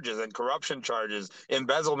of charges and corruption charges,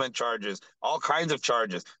 embezzlement charges, all kinds of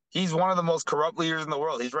charges? He's one of the most corrupt leaders in the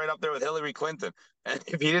world. He's right up there with Hillary Clinton. And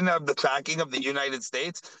if he didn't have the backing of the United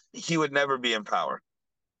States, he would never be in power.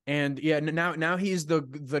 And yeah, now he's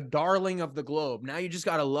the darling of the globe. Now you just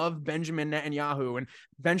got to love Benjamin Netanyahu. And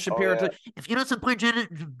Ben Shapiro. If you don't support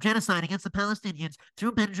genocide against the Palestinians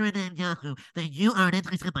through Benjamin Netanyahu, then you are an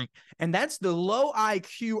anti-Semite. And that's the low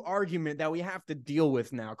IQ argument that we have to deal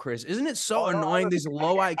with now, Chris. Isn't it so annoying, these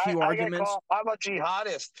low IQ arguments? I'm a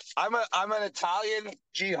jihadist. I'm an Italian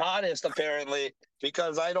jihadist, apparently,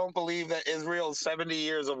 because I don't believe that Israel's 70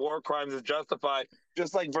 years of war crimes is justified,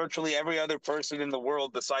 just like virtually every other person in the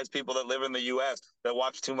world besides people that live in the U.S. that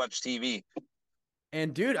watch too much TV.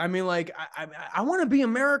 And dude, I mean, like, I want to be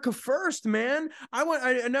America first, man. I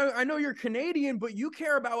know you're Canadian, but you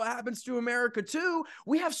care about what happens to America too.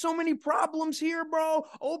 We have so many problems here, bro.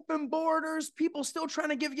 Open borders, people still trying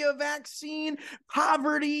to give you a vaccine,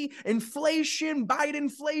 poverty, inflation,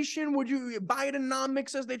 Bidenflation,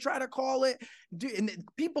 Bidenomics as they try to call it. Dude, and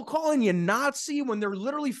people calling you Nazi when they're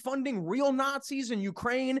literally funding real Nazis in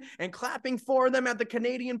Ukraine and clapping for them at the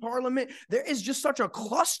Canadian Parliament. There is just such a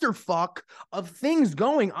clusterfuck of things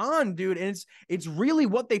going on, dude, and it's really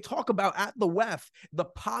what they talk about at the WEF, the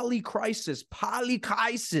polycrisis.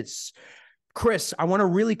 Chris, I want to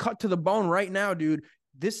really cut to the bone right now, dude.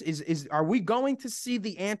 This is are we going to see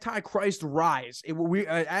the Antichrist rise?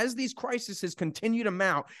 As these crises continue to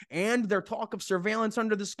mount, and their talk of surveillance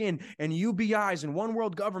under the skin and UBIs and one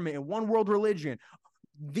world government and one world religion.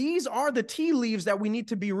 These are the tea leaves that we need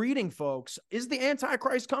to be reading, folks. Is the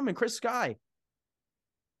Antichrist coming, Chris Sky?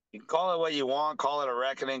 You can call it what you want, call it a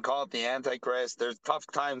reckoning, call it the Antichrist. There's tough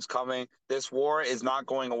times coming. This war is not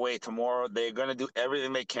going away tomorrow. They're going to do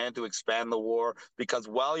everything they can to expand the war, because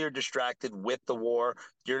while you're distracted with the war,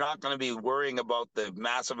 you're not going to be worrying about the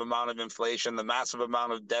massive amount of inflation, the massive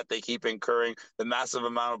amount of debt they keep incurring, the massive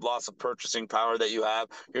amount of loss of purchasing power that you have.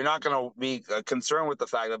 You're not going to be concerned with the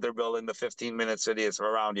fact that they're building the 15-minute cities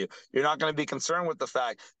around you. You're not going to be concerned with the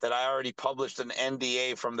fact that I already published an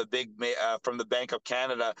NDA from the Bank of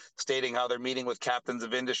Canada stating how they're meeting with captains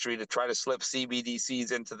of industry to try to slip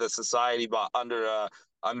CBDCs into the society under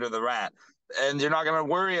the rant. And you're not going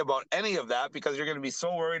to worry about any of that, because you're going to be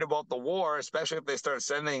so worried about the war, especially if they start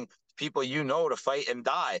sending people to fight and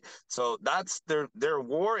die. So that's their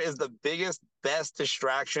war is the biggest, best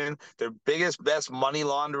distraction, their biggest, best money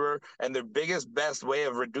launderer, and their biggest, best way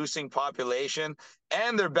of reducing population,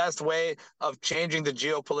 and their best way of changing the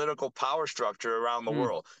geopolitical power structure around the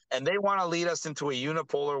world. And they want to lead us into a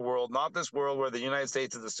unipolar world, not this world where the United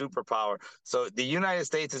States is a superpower. So the United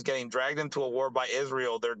States is getting dragged into a war by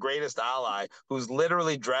Israel, their greatest ally, who's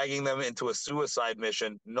literally dragging them into a suicide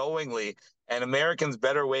mission knowingly. And Americans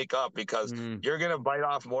better wake up, because you're going to bite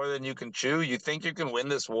off more than you can chew. You think you can win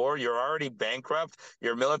this war? You're already bankrupt.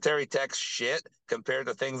 Your military tech's shit compared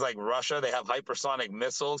to things like Russia. They have hypersonic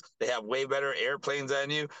missiles. They have way better airplanes than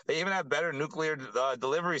you. They even have better nuclear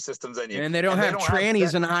delivery systems than you. And they don't have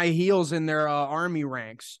trannies and high heels in their army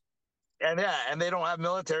ranks. And they don't have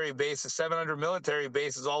military bases, 700 military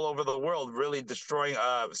bases all over the world, really destroying,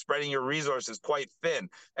 spreading your resources quite thin.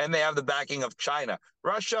 And they have the backing of China.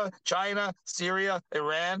 Russia, China, Syria,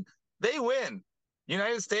 Iran, they win.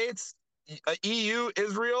 United States, EU,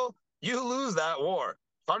 Israel, you lose that war.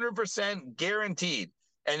 100% guaranteed.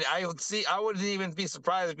 And I wouldn't even be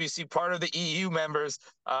surprised if you see part of the EU members,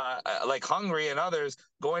 like Hungary and others,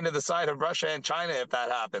 going to the side of Russia and China if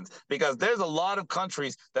that happens. Because there's a lot of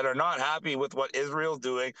countries that are not happy with what Israel's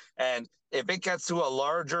doing. And if it gets to a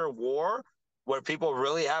larger war where people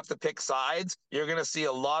really have to pick sides, you're going to see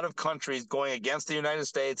a lot of countries going against the United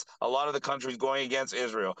States, a lot of the countries going against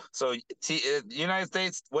Israel. So United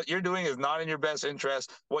States, what you're doing is not in your best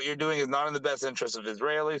interest. What you're doing is not in the best interest of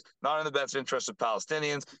Israelis, not in the best interest of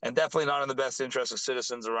Palestinians, and definitely not in the best interest of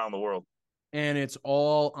citizens around the world. And it's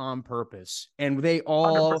all on purpose. And they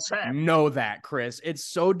all 100%. know that, Chris. It's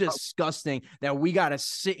so disgusting that we got to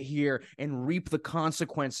sit here and reap the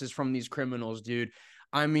consequences from these criminals, dude.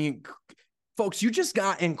 I mean, folks, you just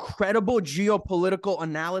got incredible geopolitical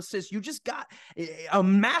analysis. You just got a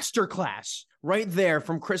masterclass right there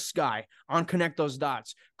from Chris Sky on Connect Those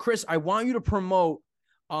Dots. Chris, I want you to promote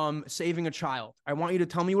Saving a Child. I want you to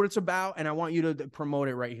tell me what it's about, and I want you to promote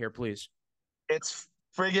it right here, please. It's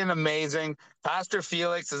friggin' amazing. Pastor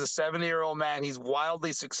Felix is a 70-year-old man. He's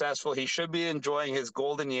wildly successful. He should be enjoying his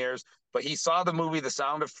golden years, but he saw the movie The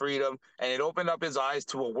Sound of Freedom, and it opened up his eyes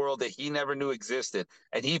to a world that he never knew existed.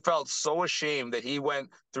 And he felt so ashamed that he went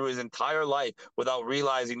through his entire life without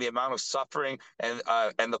realizing the amount of suffering and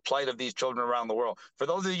the plight of these children around the world. For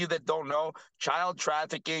those of you that don't know, child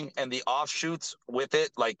trafficking and the offshoots with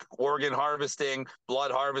it, like organ harvesting,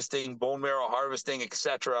 blood harvesting, bone marrow harvesting,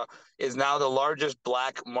 etc., is now the largest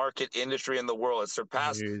black market industry in the world. It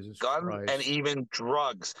surpassed guns and even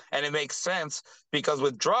drugs. And it makes sense, because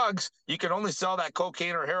with drugs, you can only sell that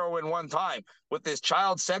cocaine or heroin one time. With this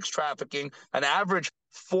child sex trafficking, an average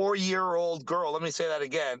 4-year-old girl, let me say that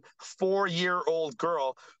again, 4-year-old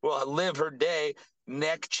girl will live her day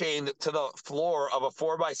neck chained to the floor of a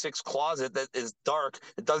 4x6 closet that is dark.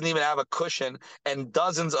 It doesn't even have a cushion. And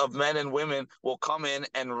dozens of men and women will come in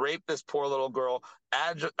and rape this poor little girl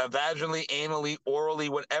vaginally, anally, orally,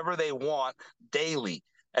 whatever they want daily.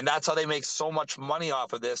 And that's how they make so much money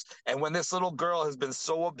off of this. And when this little girl has been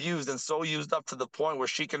so abused and so used up to the point where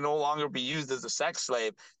she can no longer be used as a sex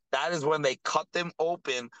slave, that is when they cut them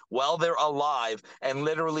open while they're alive and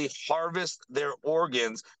literally harvest their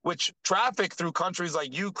organs, which traffic through countries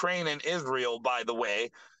like Ukraine and Israel, by the way.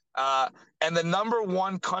 And the number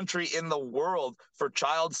one country in the world for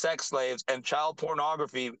child sex slaves and child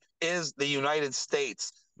pornography is the United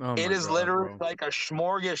States. It is literally like a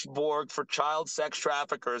smorgasbord for child sex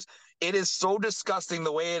traffickers. It is so disgusting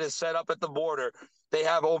the way it is set up at the border. They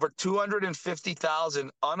have over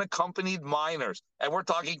 250,000 unaccompanied minors. And we're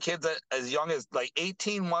talking kids that as young as like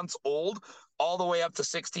 18 months old, all the way up to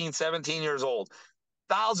 16, 17 years old.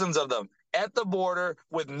 Thousands of them at the border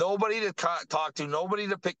with nobody to talk to, nobody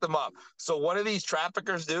to pick them up. So what do these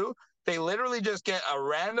traffickers do? They literally just get a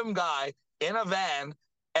random guy in a van,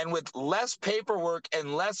 and with less paperwork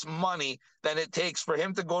and less money than it takes for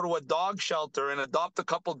him to go to a dog shelter and adopt a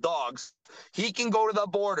couple dogs, he can go to the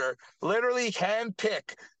border, literally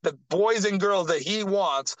handpick the boys and girls that he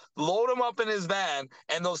wants, load them up in his van,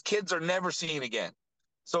 and those kids are never seen again.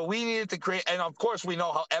 So we needed to create, and of course we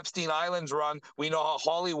know how Epstein Islands run, we know how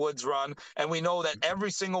Hollywood's run, and we know that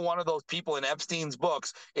every single one of those people in Epstein's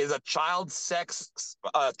books is a child sex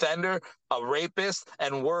offender, a rapist,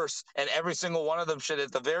 and worse, and every single one of them should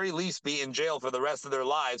at the very least be in jail for the rest of their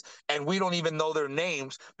lives, and we don't even know their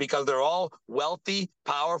names because they're all wealthy,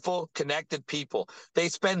 powerful, connected people. They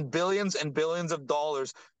spend billions and billions of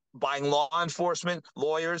dollars buying law enforcement,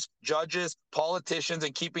 lawyers, judges, politicians,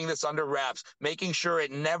 and keeping this under wraps, making sure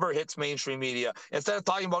it never hits mainstream media. Instead of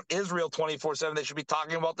talking about Israel 24/7, they should be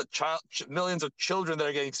talking about the millions of children that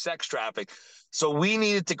are getting sex trafficked. So we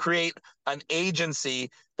needed to create an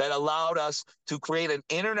agency that allowed us to create an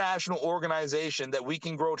international organization that we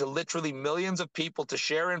can grow to literally millions of people to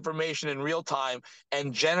share information in real time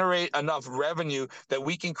and generate enough revenue that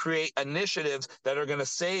we can create initiatives that are going to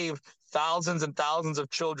save thousands and thousands of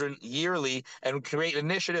children yearly and create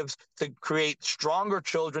initiatives to create stronger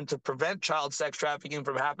children to prevent child sex trafficking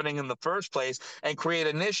from happening in the first place and create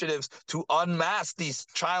initiatives to unmask these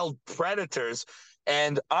child predators.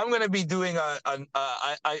 And I'm going to be doing I'm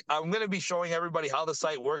going to be showing everybody how the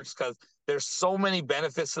site works because there's so many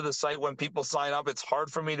benefits to the site. When people sign up, it's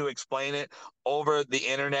hard for me to explain it over the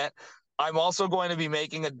internet. I'm also going to be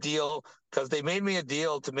making a deal because they made me a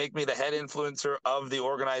deal to make me the head influencer of the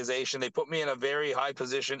organization. They put me in a very high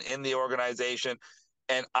position in the organization,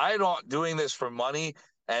 and I'm not doing this for money.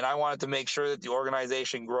 And I wanted to make sure that the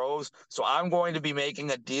organization grows. So I'm going to be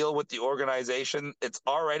making a deal with the organization. It's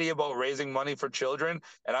already about raising money for children.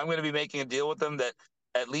 And I'm going to be making a deal with them that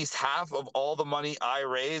at least half of all the money I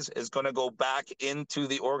raise is going to go back into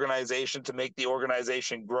the organization to make the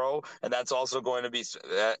organization grow. And that's also going to be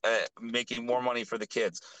making more money for the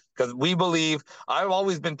kids. Because we believe, I've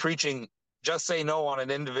always been preaching, just say no on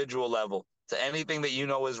an individual level to anything that you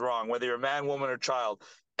know is wrong, whether you're a man, woman, or child.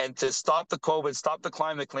 And to stop the COVID, stop the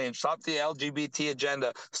climate change, stop the LGBT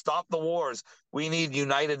agenda, stop the wars, we need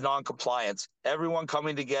united non-compliance. Everyone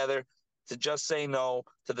coming together to just say no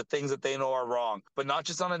to the things that they know are wrong, but not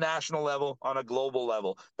just on a national level, on a global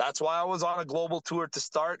level. That's why I was on a global tour to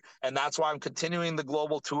start, and that's why I'm continuing the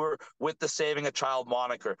global tour with the Saving a Child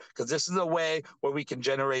moniker, because this is a way where we can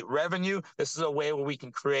generate revenue. This is a way where we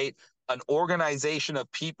can create an organization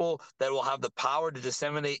of people that will have the power to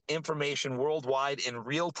disseminate information worldwide in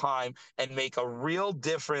real time and make a real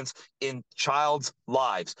difference in child's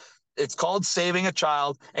lives. It's called Saving a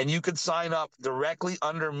Child, and you could sign up directly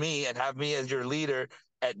under me and have me as your leader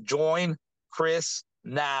at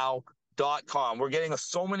joinchrisnow.com. We're getting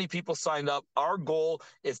so many people signed up. Our goal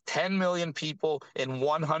is 10 million people in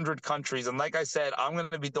 100 countries. And like I said, I'm going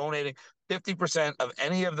to be donating 50% of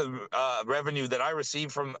any of the revenue that I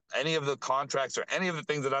receive from any of the contracts or any of the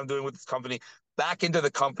things that I'm doing with this company back into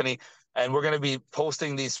the company. And we're going to be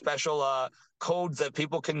posting these special codes that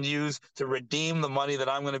people can use to redeem the money that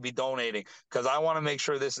I'm going to be donating, because I want to make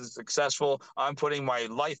sure this is successful. I'm putting my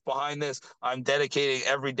life behind this. I'm dedicating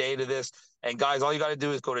every day to this. And guys, all you got to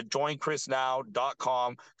do is go to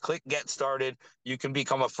joinchrisnow.com, click Get Started. You can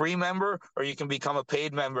become a free member or you can become a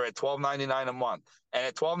paid member at $12.99 a month. And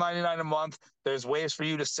at $12.99 a month, there's ways for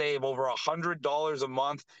you to save over $100 a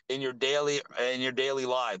month in your daily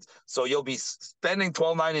lives. So you'll be spending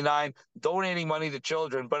 $12.99 donating money to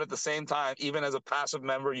children, but at the same time, even as a passive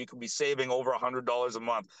member, you can be saving over $100 a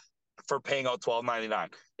month for paying out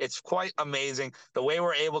 $12.99. It's quite amazing. The way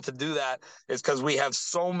we're able to do that is because we have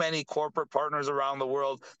so many corporate partners around the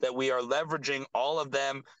world that we are leveraging all of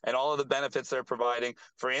them and all of the benefits they're providing.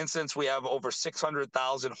 For instance, we have over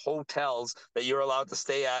 600,000 hotels that you're allowed to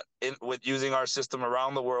stay at with using our system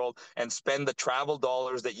around the world and spend the travel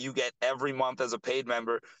dollars that you get every month as a paid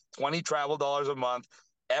member, 20 travel dollars a month.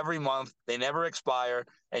 Every month, they never expire,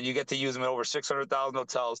 and you get to use them in over 600,000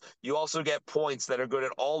 hotels. You also get points that are good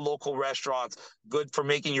at all local restaurants, good for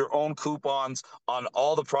making your own coupons on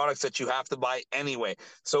all the products that you have to buy anyway.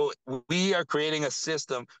 So we are creating a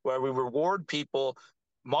system where we reward people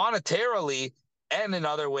monetarily and in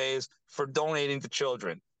other ways for donating to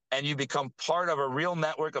children. And you become part of a real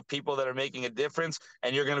network of people that are making a difference,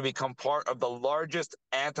 and you're going to become part of the largest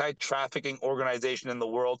anti-trafficking organization in the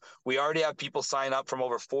world. We already have people sign up from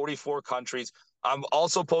over 44 countries. I'm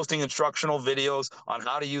also posting instructional videos on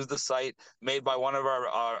how to use the site made by one of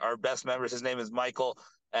our best members. His name is Michael.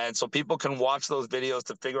 And so people can watch those videos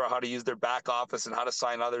to figure out how to use their back office and how to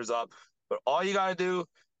sign others up. But all you got to do,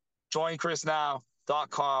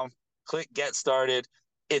 joinchrisnow.com, click Get Started.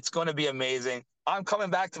 It's going to be amazing. I'm coming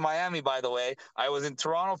back to Miami, by the way. I was in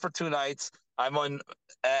Toronto for 2 nights. I'm on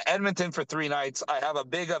Edmonton for 3 nights. I have a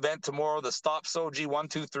big event tomorrow, the Stop Soji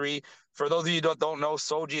 123. For those of you that don't know,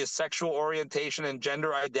 Soji is sexual orientation and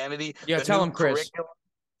gender identity. Yeah, tell him, Chris.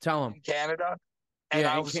 Tell him. In Canada. And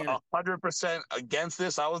I was 100% against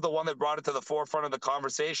this. I was the one that brought it to the forefront of the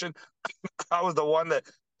conversation. I was the one that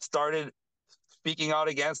started speaking out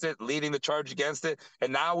against it, leading the charge against it.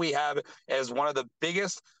 And now we have it as one of the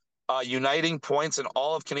biggest uniting points in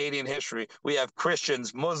all of Canadian history. We have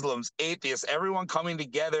Christians, Muslims, atheists, everyone coming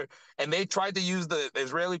together, and they tried to use the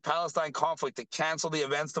Israeli-Palestine conflict to cancel the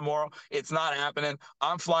events tomorrow. It's not happening.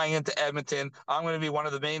 I'm flying into Edmonton. I'm going to be one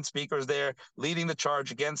of the main speakers there, leading the charge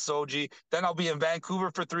against Soji. Then I'll be in Vancouver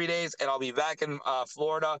for 3 days, and I'll be back in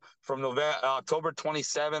Florida from October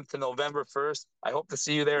 27th to November 1st. I hope to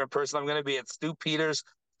see you there in person. I'm going to be at Stu Peters'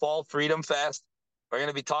 Fall Freedom Fest. We're going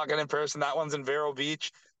to be talking in person. That one's in Vero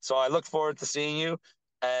Beach. So I look forward to seeing you.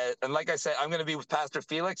 And like I said, I'm going to be with Pastor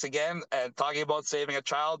Felix again and talking about saving a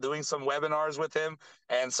child, doing some webinars with him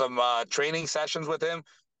and some training sessions with him.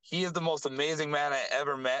 He is the most amazing man I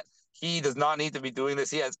ever met. He does not need to be doing this.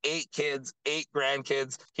 He has 8 kids, 8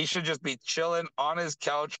 grandkids. He should just be chilling on his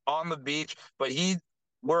couch on the beach, but he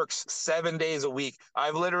works 7 days a week.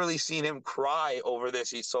 I've literally seen him cry over this.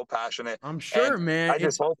 He's so passionate. I'm sure, man. I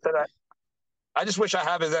just hope that I just wish I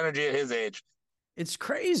have his energy at his age. It's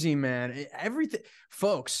crazy, man. Everything,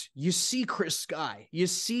 folks, you see Chris Sky. You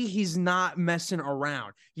see he's not messing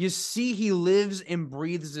around. You see he lives and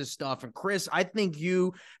breathes this stuff. And Chris, I think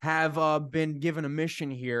you have been given a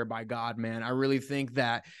mission here by God, man. I really think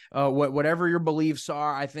that whatever your beliefs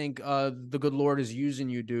are, I think the good Lord is using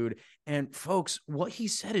you, dude. And folks, what he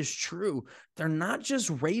said is true. They're not just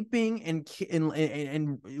raping and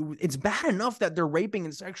it's bad enough that they're raping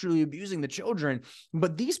and sexually abusing the children,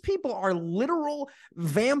 but these people are literal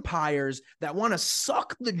vampires that want to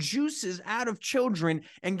suck the juices out of children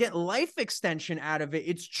and get life extension out of it.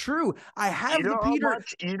 It's true. I have the Peter Nygard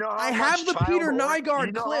clip. You know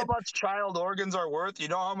how much child organs are worth? You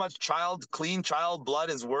know how much clean child blood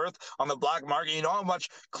is worth on the black market? You know how much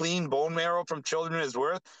clean bone marrow from children is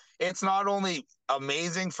worth? It's not only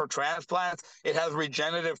amazing for transplants, it has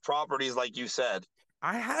regenerative properties, like you said.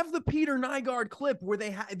 I have the Peter Nygard clip where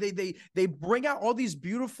they bring out all these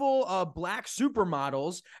beautiful black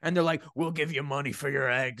supermodels and they're like, we'll give you money for your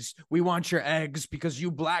eggs. We want your eggs because you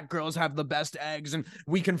black girls have the best eggs and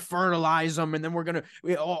we can fertilize them. And then we're going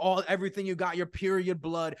to everything you got, your period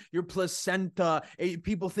blood, your placenta.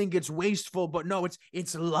 People think it's wasteful, but no,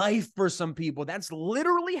 it's life for some people. That's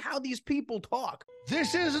literally how these people talk.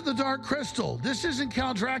 This isn't the Dark Crystal. This isn't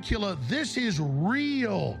Count Dracula. This is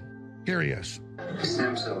real. Here he is. The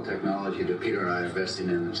stem cell technology that Peter and I are investing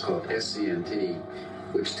in is called SCNT,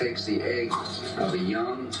 which takes the egg of a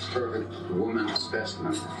young, perfect woman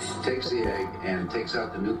specimen, takes the egg and takes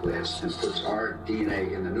out the nucleus and puts our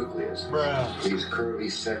DNA in the nucleus. Bruh. These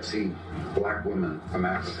curvy, sexy black women from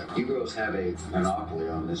Africa. You girls have a monopoly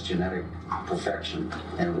on this genetic perfection,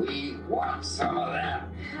 and we want some of that.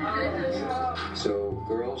 So,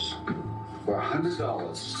 girls, For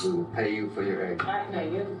 $100, we will pay you for your egg.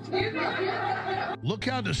 Look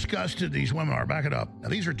how disgusted these women are. Back it up. Now,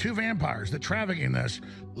 these are two vampires that trafficking this,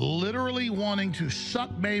 literally wanting to suck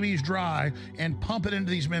babies dry and pump it into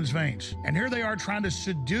these men's veins. And here they are trying to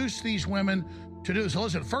seduce these women to do. So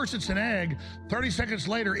listen, first it's an egg. 30 seconds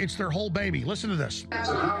later, it's their whole baby. Listen to this.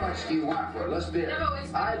 So how much do you want for it? Let's bid.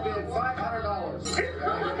 I bid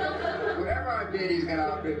 $500. Whatever I bid, he's going to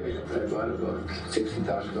outbid me. I bought about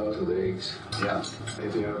 $60,000 worth of eggs. Yeah.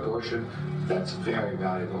 If you have abortion, that's very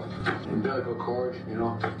valuable. Umbilical cord,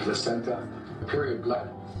 placenta, period blood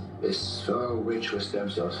is so rich with stem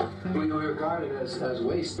cells. When you regard it as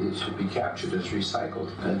waste, it should be captured as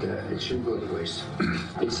recycled, and it shouldn't go to waste.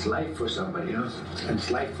 It's life for somebody, and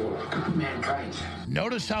it's life for mankind.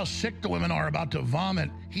 Notice how sick the women are about to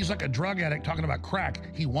vomit. He's like a drug addict talking about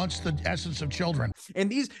crack. He wants the essence of children.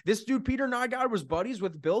 And this dude, Peter Nygard, was buddies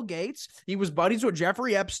with Bill Gates. He was buddies with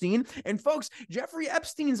Jeffrey Epstein. And folks, Jeffrey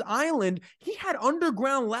Epstein's island, he had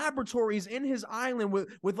underground laboratories in his island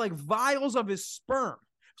with like vials of his sperm.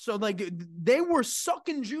 So like they were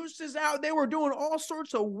sucking juices out. They were doing all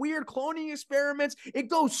sorts of weird cloning experiments. It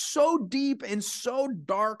goes so deep and so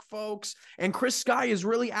dark, folks. And Chris Sky is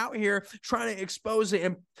really out here trying to expose it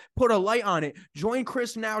and put a light on it.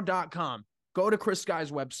 JoinChrisNow.com. Go to Chris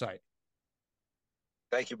Sky's website.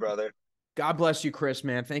 Thank you, brother. God bless you, Chris,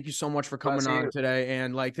 man. Thank you so much for coming on today.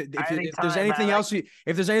 And like, if there's anything else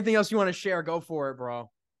you want to share, go for it, bro.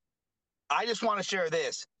 I just want to share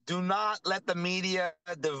this. Do not let the media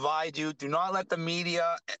divide you. Do not let the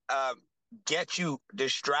media get you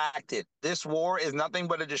distracted. This war is nothing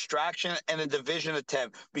but a distraction and a division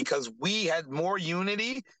attempt, because we had more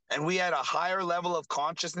unity and we had a higher level of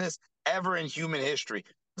consciousness ever in human history.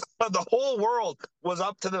 The whole world was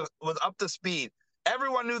up to speed.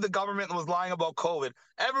 Everyone knew the government was lying about COVID.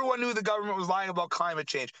 Everyone knew the government was lying about climate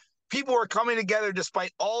change. People were coming together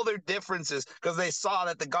despite all their differences because they saw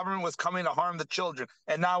that the government was coming to harm the children.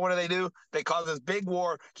 And now what do? They cause this big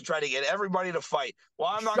war to try to get everybody to fight.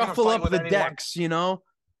 Well, I'm not going to fight with anyone. Decks,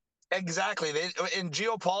 Exactly. In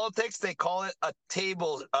geopolitics, they call it a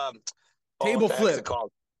table flip.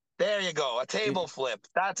 There you go. A table flip.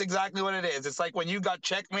 That's exactly what it is. It's like when you got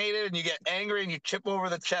checkmated and you get angry and you chip over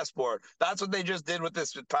the chessboard. That's what they just did with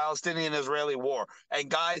this Palestinian-Israeli war. And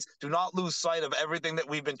guys, do not lose sight of everything that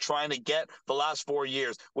we've been trying to get the last 4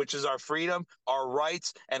 years, which is our freedom, our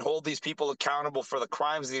rights, and hold these people accountable for the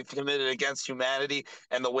crimes they've committed against humanity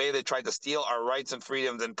and the way they tried to steal our rights and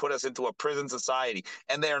freedoms and put us into a prison society.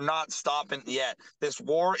 And they are not stopping yet. This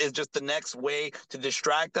war is just the next way to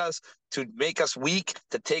distract us, to make us weak,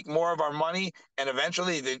 to take more of our money, and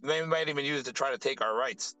eventually they might even use it to try to take our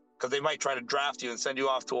rights, because they might try to draft you and send you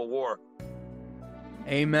off to a war.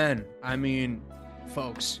 Amen. I mean,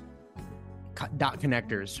 folks, dot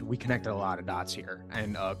connectors, we connected a lot of dots here,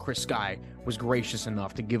 and Chris Sky was gracious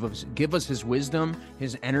enough to give us his wisdom,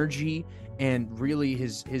 his energy, and really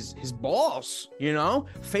his balls,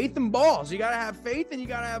 faith and balls. You got to have faith and you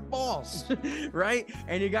got to have balls, right?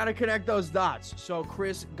 And you got to connect those dots. So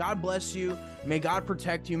Chris, God bless you. May God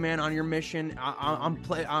protect you, man, on your mission.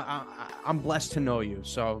 I'm blessed to know you.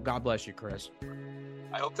 So God bless you, Chris.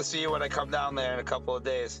 I hope to see you when I come down there in a couple of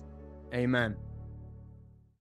days. Amen.